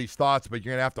everybody's thoughts, but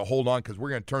you're going to have to hold on because we're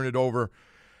going to turn it over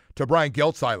to Brian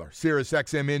Geltzeiler, Sirius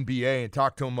XM NBA, and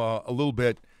talk to him a little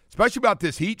bit, especially about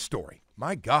this Heat story.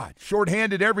 My God,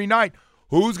 shorthanded every night.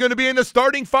 Who's going to be in the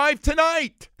starting five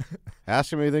tonight?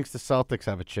 Ask him if he thinks the Celtics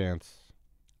have a chance.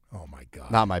 Oh, my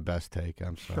God. Not my best take.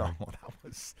 I'm sorry. No, that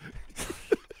was...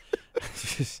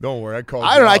 Don't worry, I called.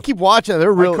 I you don't know. out. I keep watching.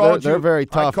 They're very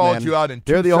tough. I called man. you out in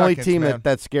 2 They're the only seconds, team man.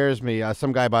 that scares me.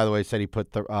 Some guy, by the way, said he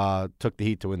took the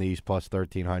Heat to win the East plus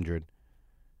 1,300.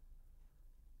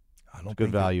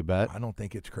 Good value bet. I don't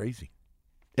think it's crazy.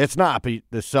 It's not, but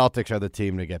the Celtics are the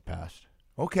team to get past.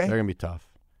 Okay, they're gonna be tough.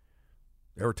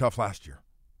 They were tough last year.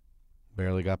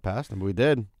 Barely got past them, but we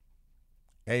did.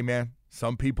 Hey, man,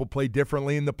 some people play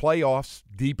differently in the playoffs,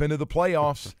 deep into the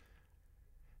playoffs,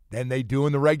 than they do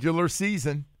in the regular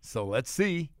season. So let's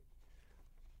see.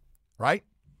 Right?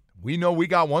 We know we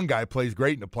got one guy who plays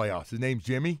great in the playoffs. His name's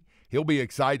Jimmy. He'll be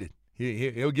excited.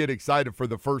 He'll get excited for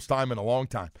the first time in a long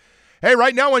time. Hey,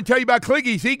 right now I want to tell you about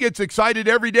Cliggy's. He gets excited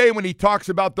every day when he talks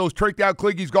about those tricked-out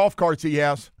Cliggy's golf carts he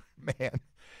has. Man,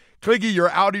 Cliggy, you're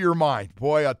out of your mind.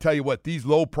 Boy, I'll tell you what, these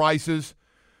low prices,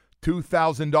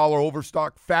 $2,000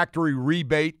 overstock factory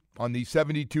rebate on these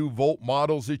 72-volt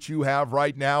models that you have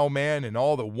right now, man, and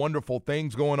all the wonderful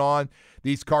things going on.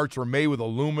 These carts are made with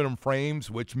aluminum frames,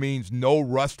 which means no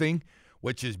rusting,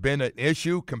 which has been an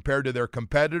issue compared to their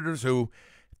competitors who,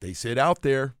 if they sit out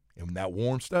there and when that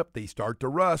warms up, they start to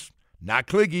rust. Not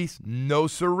Cliggy's. No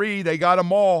siree. They got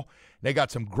them all. They got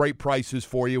some great prices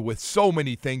for you with so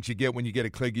many things you get when you get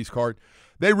a Cliggy's cart.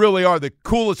 They really are the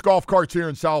coolest golf carts here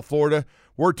in South Florida.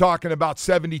 We're talking about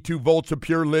 72 volts of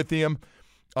pure lithium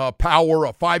power,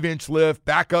 a 5-inch lift,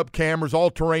 backup cameras,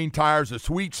 all-terrain tires, a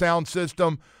sweet sound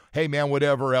system. Hey, man,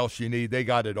 whatever else you need, they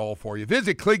got it all for you.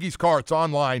 Visit Cliggy's Carts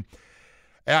online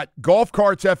at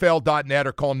golfcartsfl.net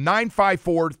or call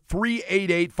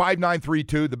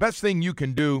 954-388-5932. The best thing you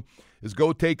can do is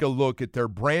go take a look at their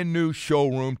brand-new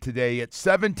showroom today at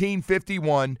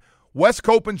 1751 West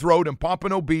Copans Road in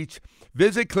Pompano Beach.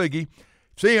 Visit Cliggy.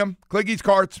 See him, Cliggy's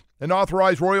Carts, an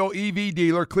authorized Royal EV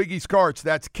dealer. Cliggy's Carts,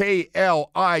 that's Kliggys.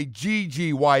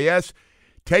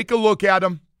 Take a look at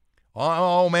them.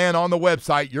 Oh, man, on the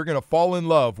website. You're going to fall in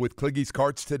love with Cliggy's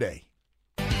Carts today.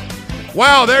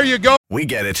 Wow, there you go. We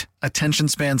get it. Attention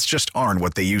spans just aren't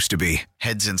what they used to be.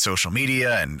 Heads in social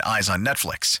media and eyes on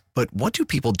Netflix. But what do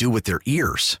people do with their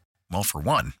ears? Well, for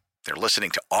one, they're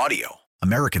listening to audio.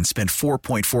 Americans spend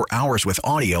 4.4 hours with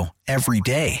audio every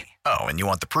day. Oh, and you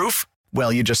want the proof?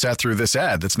 Well, you just sat through this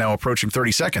ad that's now approaching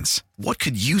 30 seconds. What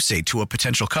could you say to a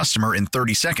potential customer in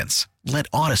 30 seconds? Let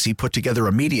Odyssey put together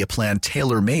a media plan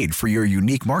tailor-made for your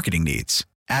unique marketing needs.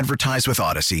 Advertise with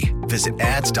Odyssey. Visit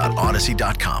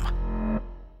ads.odyssey.com.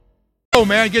 Oh,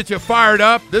 man, get you fired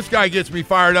up. This guy gets me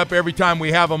fired up every time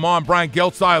we have him on. Brian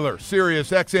Geltzeiler,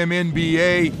 Sirius XM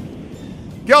NBA.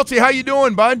 Geltzy, how you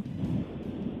doing, bud?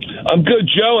 I'm good,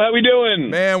 Joe. How we doing?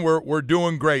 Man, we're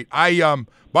doing great.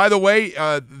 By the way,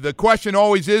 the question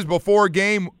always is before a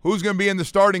game, who's going to be in the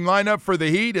starting lineup for the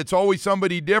Heat? It's always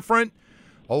somebody different.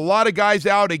 A lot of guys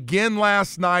out again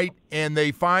last night, and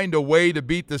they find a way to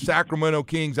beat the Sacramento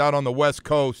Kings out on the West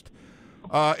Coast.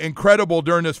 Incredible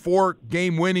during this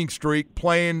 4-game winning streak,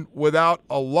 playing without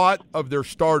a lot of their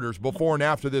starters before and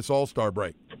after this All-Star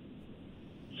break.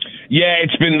 Yeah,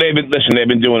 they've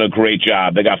been doing a great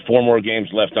job. They got 4 more games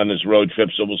left on this road trip,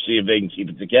 so we'll see if they can keep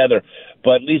it together.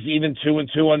 But at least even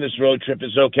 2-2 on this road trip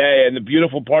is okay. And the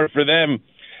beautiful part for them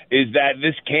is that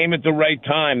this came at the right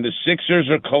time. The Sixers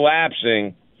are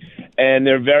collapsing, and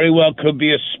there very well could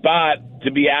be a spot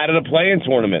to be out of the play-in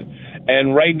tournament.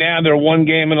 And right now they're 1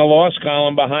 game in a loss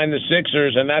column behind the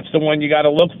Sixers, and that's the one you got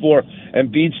to look for.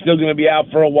 And Embiid's still going to be out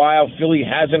for a while. Philly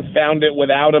hasn't found it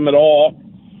without him at all.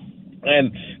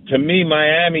 And to me,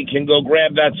 Miami can go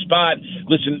grab that spot.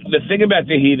 Listen, the thing about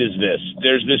the Heat is this.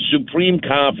 There's this supreme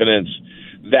confidence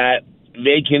that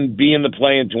they can be in the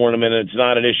play-in tournament, and it's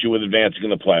not an issue with advancing in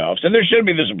the playoffs. And there should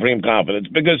be the supreme confidence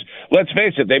because, let's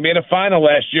face it, they made a final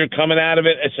last year coming out of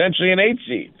it essentially an 8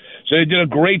 seed. So they did a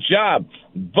great job.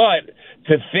 But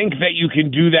to think that you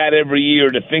can do that every year,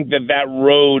 to think that that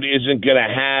road isn't going to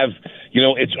have,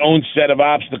 its own set of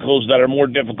obstacles that are more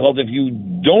difficult if you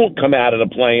don't come out of the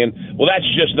play-in, well, that's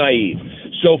just naive.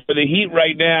 So for the Heat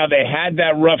right now, they had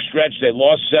that rough stretch. They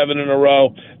lost 7 in a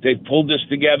row. They pulled this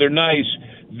together nice.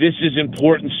 This is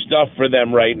important stuff for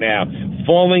them right now.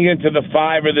 Falling into the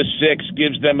 5 or the 6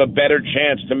 gives them a better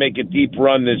chance to make a deep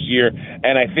run this year.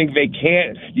 And I think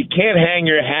you can't hang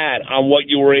your hat on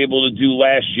what you were able to do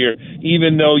last year,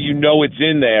 even though you know it's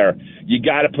in there. You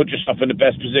got to put yourself in the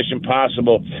best position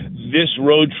possible. This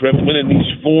road trip, winning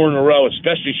these 4 in a row,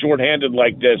 especially shorthanded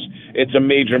like this, it's a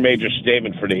major, major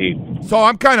statement for the Heat. So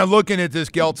I'm kind of looking at this,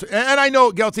 Geltz, and I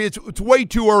know, Geltzy, it's way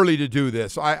too early to do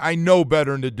this. I know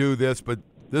better than to do this, but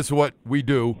this is what we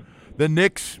do. The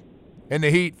Knicks and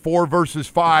the Heat, 4 versus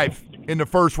 5 in the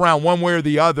first round, one way or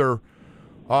the other.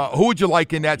 Who would you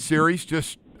like in that series?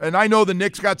 And I know the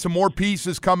Knicks got some more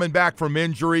pieces coming back from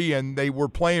injury, and they were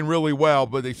playing really well,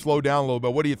 but they slowed down a little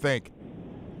bit. What do you think?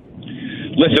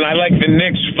 Listen, I like the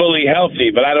Knicks fully healthy,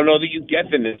 but I don't know that you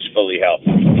get the Knicks fully healthy.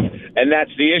 And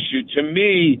that's the issue. To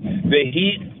me, the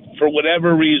Heat, for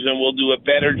whatever reason, will do a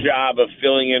better job of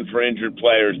filling in for injured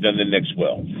players than the Knicks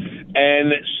will.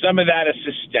 And some of that is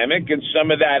systemic, and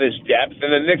some of that is depth. And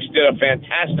the Knicks did a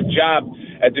fantastic job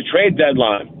at the trade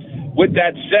deadline. With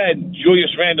that said,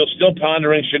 Julius Randle's still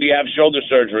pondering should he have shoulder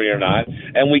surgery or not.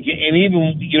 And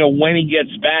even when he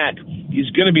gets back, he's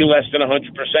going to be less than 100%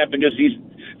 because if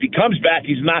he comes back,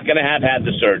 he's not going to have had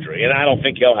the surgery, and I don't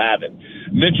think he'll have it.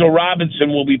 Mitchell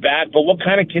Robinson will be back, but what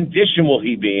kind of condition will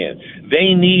he be in?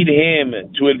 They need him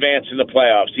to advance in the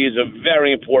playoffs. He is a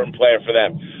very important player for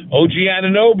them. OG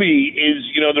Anunoby is,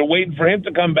 they're waiting for him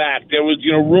to come back. There was,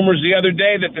 rumors the other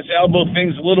day that this elbow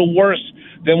thing's a little worse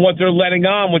than what they're letting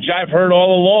on, which I've heard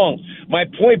all along. My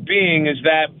point being is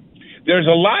that there's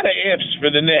a lot of ifs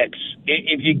for the Knicks.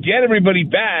 If you get everybody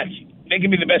back, they can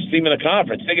be the best team in the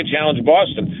conference. They can challenge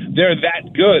Boston. They're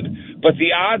that good. But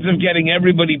the odds of getting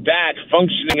everybody back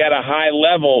functioning at a high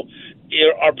level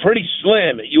are pretty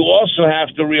slim. You also have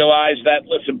to realize that,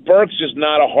 listen, Burks is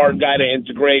not a hard guy to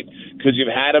integrate because you've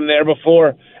had him there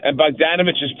before, and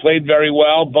Bogdanovich has played very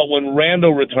well, but when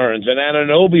Randle returns and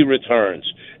Anunoby returns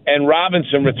and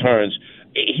Robinson returns,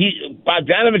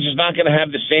 Bogdanovich is not going to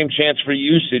have the same chance for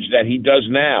usage that he does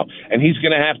now, and he's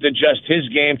going to have to adjust his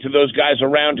game to those guys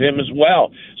around him as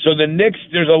well. So the Knicks,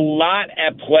 there's a lot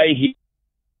at play here.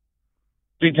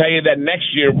 Let me tell you that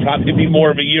next year will probably be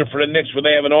more of a year for the Knicks where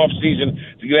they have an off season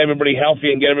to get everybody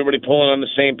healthy and get everybody pulling on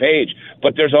the same page.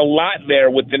 But there's a lot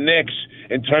there with the Knicks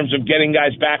in terms of getting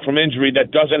guys back from injury that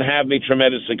doesn't have me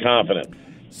tremendously confident.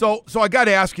 So I got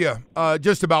to ask you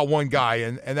just about one guy,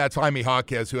 and that's Jaime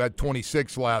Jaquez, who had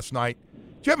 26 last night. Do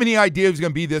you have any idea he was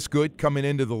going to be this good coming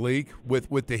into the league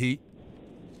with the Heat?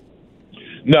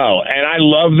 No, and I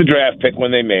love the draft pick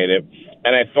when they made it.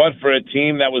 And I thought for a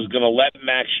team that was going to let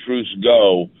Max Strus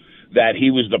go, that he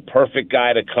was the perfect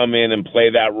guy to come in and play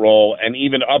that role and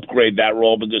even upgrade that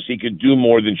role because he could do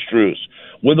more than Strus.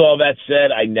 With all that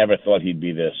said, I never thought he'd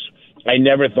be this. I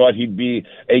never thought he'd be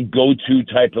a go-to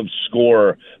type of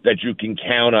scorer that you can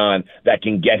count on that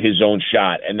can get his own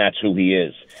shot, and that's who he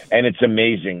is. And it's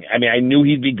amazing. I mean, I knew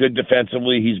he'd be good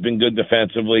defensively. He's been good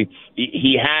defensively.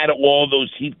 He had all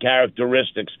those Heat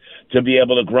characteristics to be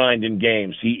able to grind in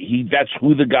games. That's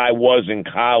who the guy was in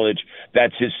college.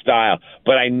 That's his style.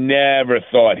 But I never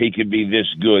thought he could be this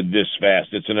good, this fast.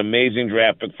 It's an amazing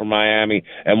draft pick for Miami.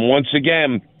 And once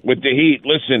again, with the Heat,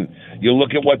 listen, you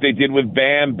look at what they did with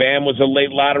Bam. Bam was a late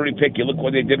lottery pick. You look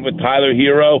what they did with Tyler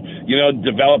Hero,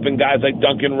 developing guys like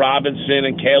Duncan Robinson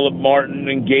and Caleb Martin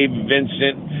and Gabe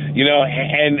Vincent,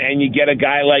 and you get a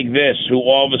guy like this who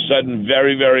all of a sudden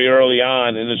very, very early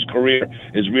on in his career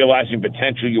is realizing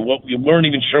potential you weren't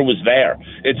even sure was there.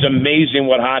 It's amazing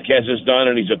what Jaquez has done,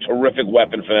 and he's a terrific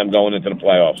weapon for them going into the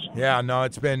playoffs. Yeah, no,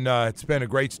 it's been a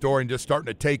great story and just starting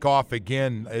to take off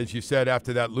again, as you said,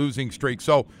 after that losing streak.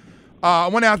 So I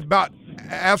want to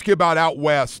ask you about out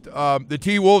west. The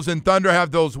T-Wolves and Thunder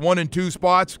have those 1 and 2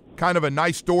 spots. Kind of a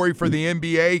nice story for the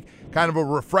NBA, kind of a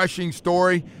refreshing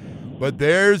story. But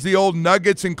there's the old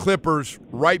Nuggets and Clippers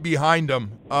right behind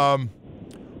them.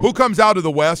 Who comes out of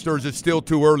the West, or is it still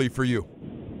too early for you?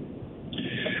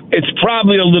 It's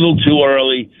probably a little too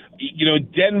early.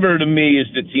 Denver to me is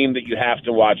the team that you have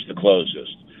to watch the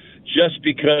closest. Just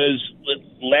because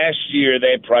last year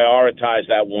they prioritized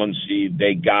that 1 seed,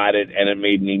 they got it, and it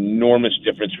made an enormous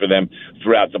difference for them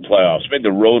throughout the playoffs. It made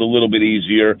the road a little bit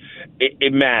easier.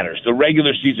 It matters. The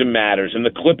regular season matters, and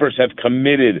the Clippers have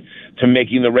committed to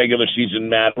making the regular season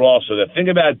matter also. The thing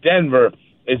about Denver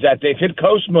is that they've hit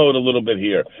coast mode a little bit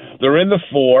here. They're in the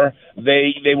 4.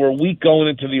 They were weak going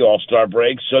into the All-Star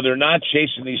break, so they're not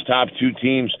chasing these top 2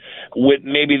 teams with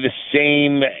maybe the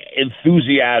same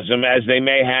enthusiasm as they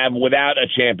may have without a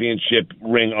championship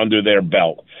ring under their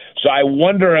belt. So I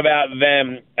wonder about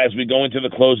them as we go into the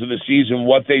close of the season,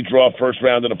 what they draw first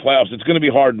round in the playoffs. It's going to be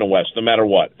hard in the West, no matter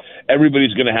what.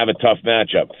 Everybody's going to have a tough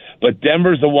matchup. But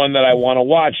Denver's the one that I want to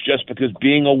watch just because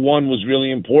being a 1 was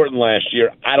really important last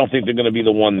year. I don't think they're going to be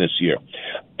the 1 this year.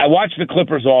 I watch the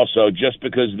Clippers also just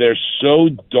because they're so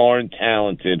darn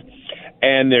talented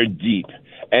and they're deep.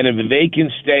 And if they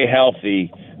can stay healthy,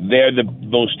 they're the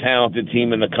most talented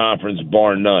team in the conference,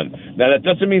 bar none. Now, that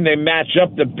doesn't mean they match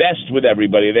up the best with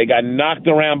everybody. They got knocked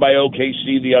around by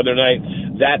OKC the other night.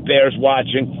 That bears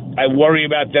watching. I worry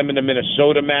about them in the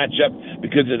Minnesota matchup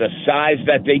because of the size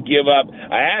that they give up.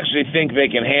 I actually think they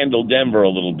can handle Denver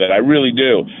a little bit. I really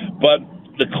do. But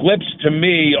the Clips, to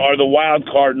me, are the wild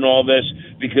card in all this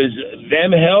because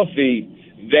them healthy,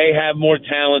 they have more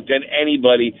talent than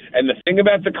anybody. And the thing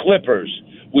about the Clippers,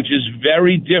 which is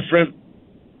very different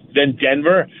than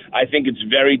Denver. I think it's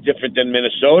very different than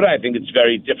Minnesota. I think it's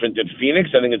very different than Phoenix.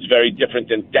 I think it's very different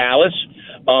than Dallas.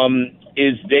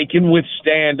 Is they can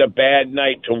withstand a bad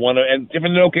night to one of, and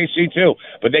different than OKC too,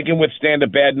 but they can withstand a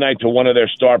bad night to one of their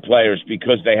star players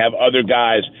because they have other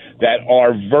guys that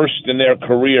are versed in their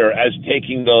career as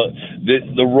taking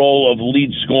the role of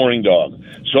lead scoring dog.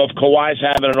 So if Kawhi's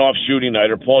having an off shooting night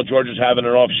or Paul George is having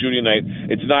an off shooting night,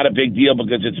 it's not a big deal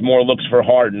because it's more looks for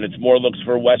Harden, it's more looks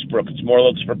for Westbrook, it's more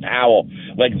looks for Powell.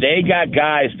 Like they got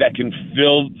guys that can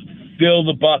fill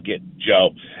the bucket, Joe.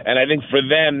 And I think for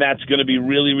them, that's going to be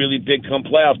really, really big come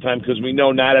playoff time because we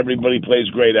know not everybody plays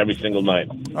great every single night.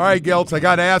 All right, Geltz, I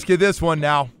got to ask you this one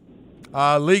now.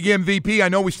 League MVP, I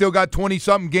know we still got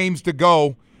 20-something games to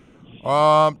go.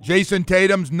 Jason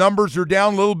Tatum's numbers are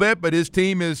down a little bit, but his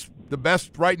team is the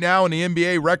best right now in the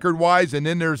NBA record-wise. And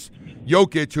then there's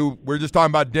Jokic, who we're just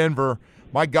talking about Denver.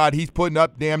 My God, he's putting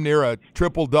up damn near a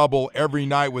triple-double every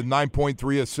night with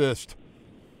 9.3 assists.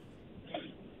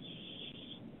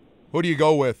 Who do you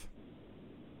go with?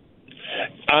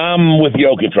 I'm with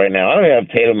Jokic right now. I don't even have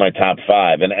Tatum in my top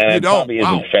 5, and it probably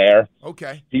isn't fair.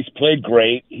 Okay. He's played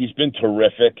great. He's been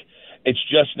terrific. It's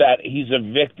just that he's a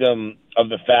victim of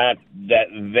the fact that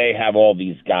they have all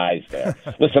these guys there.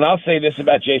 Listen, I'll say this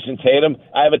about Jason Tatum.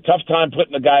 I have a tough time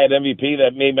putting a guy at MVP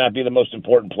that may not be the most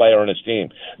important player on his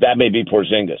team. That may be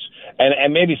Porzingis.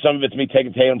 And maybe some of it's me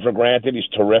taking Tatum for granted. He's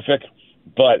terrific.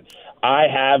 But I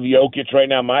have Jokic right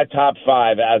now. My top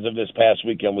 5 as of this past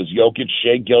weekend was Jokic,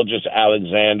 Shai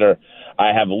Gilgeous-Alexander.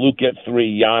 I have Luka at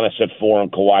 3, Giannis at 4,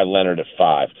 and Kawhi Leonard at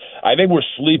 5. I think we're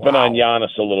sleeping on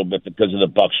Giannis a little bit because of the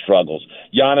Bucks' struggles.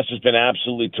 Giannis has been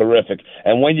absolutely terrific.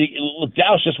 And when you look,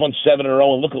 Dallas just won 7 in a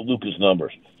row, and look at Luka's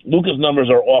numbers. Luka's numbers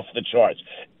are off the charts.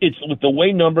 It's with the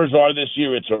way numbers are this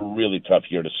year, it's a really tough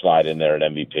year to slide in there at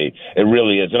MVP. It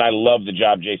really is. And I love the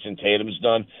job Jason Tatum's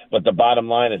done. But the bottom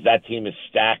line is that team is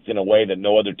stacked in a way way that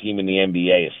no other team in the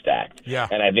NBA is stacked. Yeah.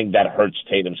 And I think that hurts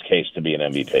Tatum's case to be an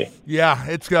MVP. Yeah,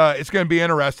 it's going to be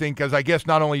interesting because I guess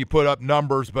not only you put up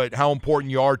numbers, but how important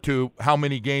you are to how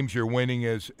many games you're winning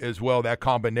as well, that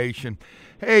combination.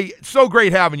 Hey, it's so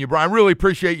great having you, Brian. Really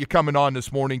appreciate you coming on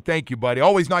this morning. Thank you, buddy.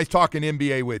 Always nice talking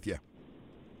NBA with you.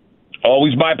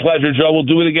 Always my pleasure, Joe. We'll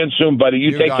do it again soon, buddy.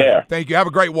 You take care. It. Thank you. Have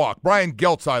a great walk. Brian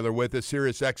Geltzeiler with us,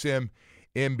 Sirius XM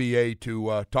NBA,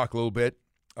 to talk a little bit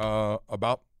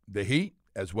about the Heat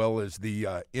as well as the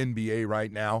NBA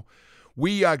right now.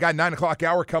 We got 9 o'clock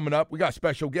hour coming up. We got a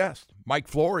special guest, Mike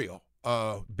Florio,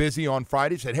 busy on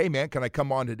Friday. Said, hey, man, can I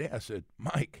come on today? I said,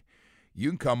 Mike, you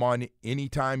can come on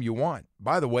anytime you want.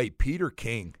 By the way, Peter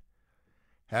King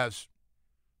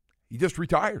he just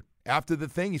retired after the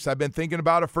thing. He said, I've been thinking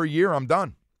about it for a year. I'm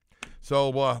done. So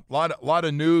a lot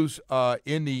of news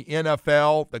in the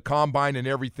NFL, the combine, and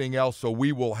everything else. So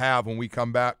we will have when we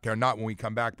come back, or not when we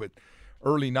come back, but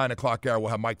early 9 o'clock hour, we'll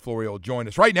have Mike Florio join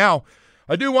us. Right now,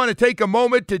 I do want to take a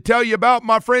moment to tell you about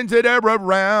my friends at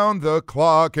Around the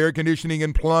Clock Air Conditioning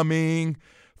and Plumbing.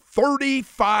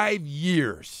 35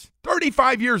 years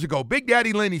ago, Big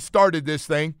Daddy Lenny started this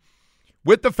thing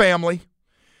with the family.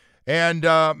 And,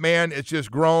 man, it's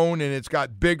just grown, and it's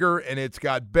got bigger, and it's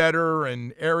got better,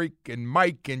 and Eric and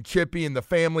Mike and Chippy and the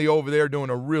family over there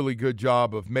doing a really good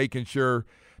job of making sure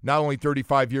not only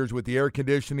 35 years with the air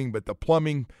conditioning, but the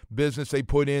plumbing business they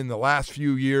put in the last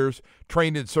few years,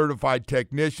 trained and certified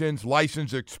technicians,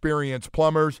 licensed, experienced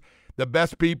plumbers, the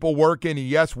best people working. And,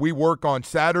 yes, we work on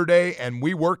Saturday, and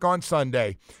we work on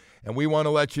Sunday. And we want to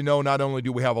let you know, not only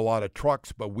do we have a lot of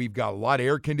trucks, but we've got a lot of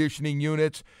air conditioning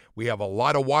units. We have a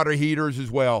lot of water heaters as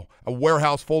well, a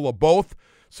warehouse full of both.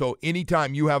 So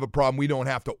anytime you have a problem, we don't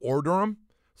have to order them.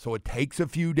 So it takes a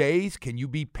few days. Can you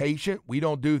be patient? We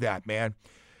don't do that, man.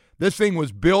 This thing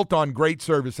was built on great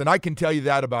service, and I can tell you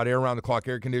that about Around the Clock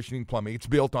Air Conditioning Plumbing. It's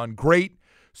built on great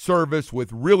service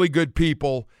with really good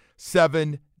people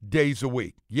 7 days a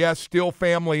week. Yes, still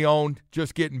family-owned,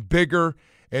 just getting bigger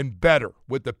and better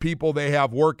with the people they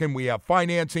have working. We have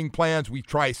financing plans. We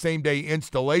try same-day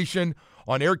installation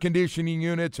on air conditioning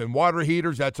units and water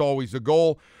heaters. That's always the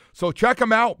goal. So check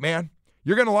them out, man.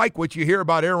 You're going to like what you hear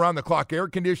about Around the Clock Air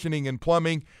Conditioning and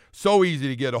Plumbing. So easy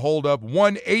to get a hold of.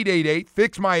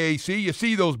 1-888-FIX-MY-AC. You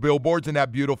see those billboards and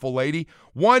that beautiful lady.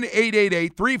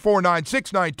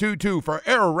 1-888-349-6922 for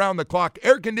Around the Clock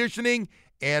Air Conditioning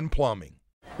and Plumbing.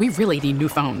 We really need new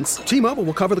phones. T-Mobile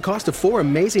will cover the cost of 4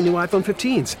 amazing new iPhone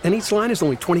 15s, and each line is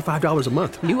only $25 a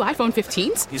month. New iPhone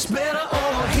 15s? It's better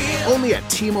over here. Only at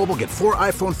T-Mobile, get 4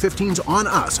 iPhone 15s on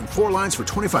us and 4 lines for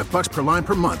 $25 per line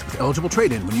per month with eligible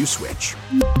trade-in when you switch.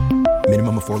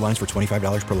 Minimum of 4 lines for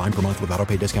 $25 per line per month with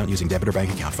auto-pay discount using debit or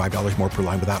bank account. $5 more per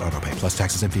line without auto-pay, plus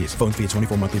taxes and fees. Phone fee at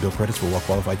 24 monthly bill credits for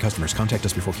well-qualified customers. Contact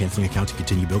us before canceling account to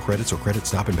continue bill credits or credit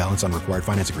stop and balance on required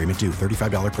finance agreement due.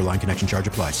 $35 per line connection charge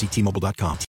applies. See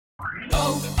T-Mobile.com.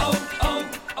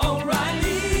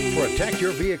 O'Reilly. Protect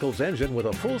your vehicle's engine with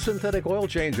a full synthetic oil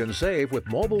change and save with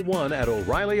Mobile One at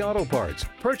O'Reilly Auto Parts.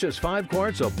 Purchase 5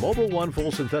 quarts of Mobile One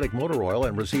full synthetic motor oil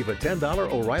and receive a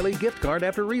 $10 O'Reilly gift card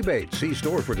after rebate. See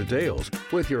store for details.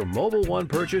 With your Mobile One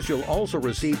purchase, you'll also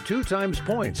receive 2 times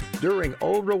points during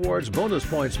O Rewards Bonus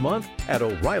Points Month at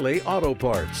O'Reilly Auto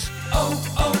Parts.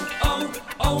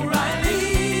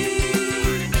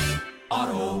 O'Reilly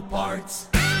Auto Parts.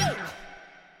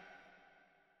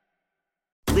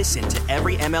 Listen to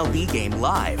every MLB game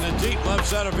live. In the deep left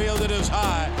center field, it is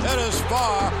high, it is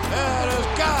far, it is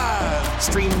gone.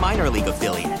 Stream minor league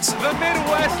affiliates. The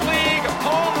Midwest League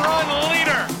home run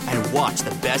leader. And watch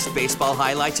the best baseball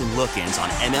highlights and look-ins on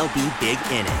MLB Big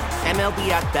Inning. MLB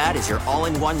At Bat is your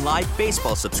all-in-one live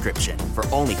baseball subscription for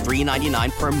only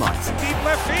 $3.99 per month. Deep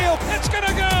left field, it's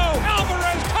gonna go.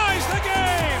 Alvarez ties the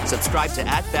game. Subscribe to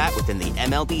At Bat within the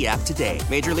MLB app today.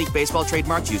 Major League Baseball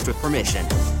trademarks used with permission.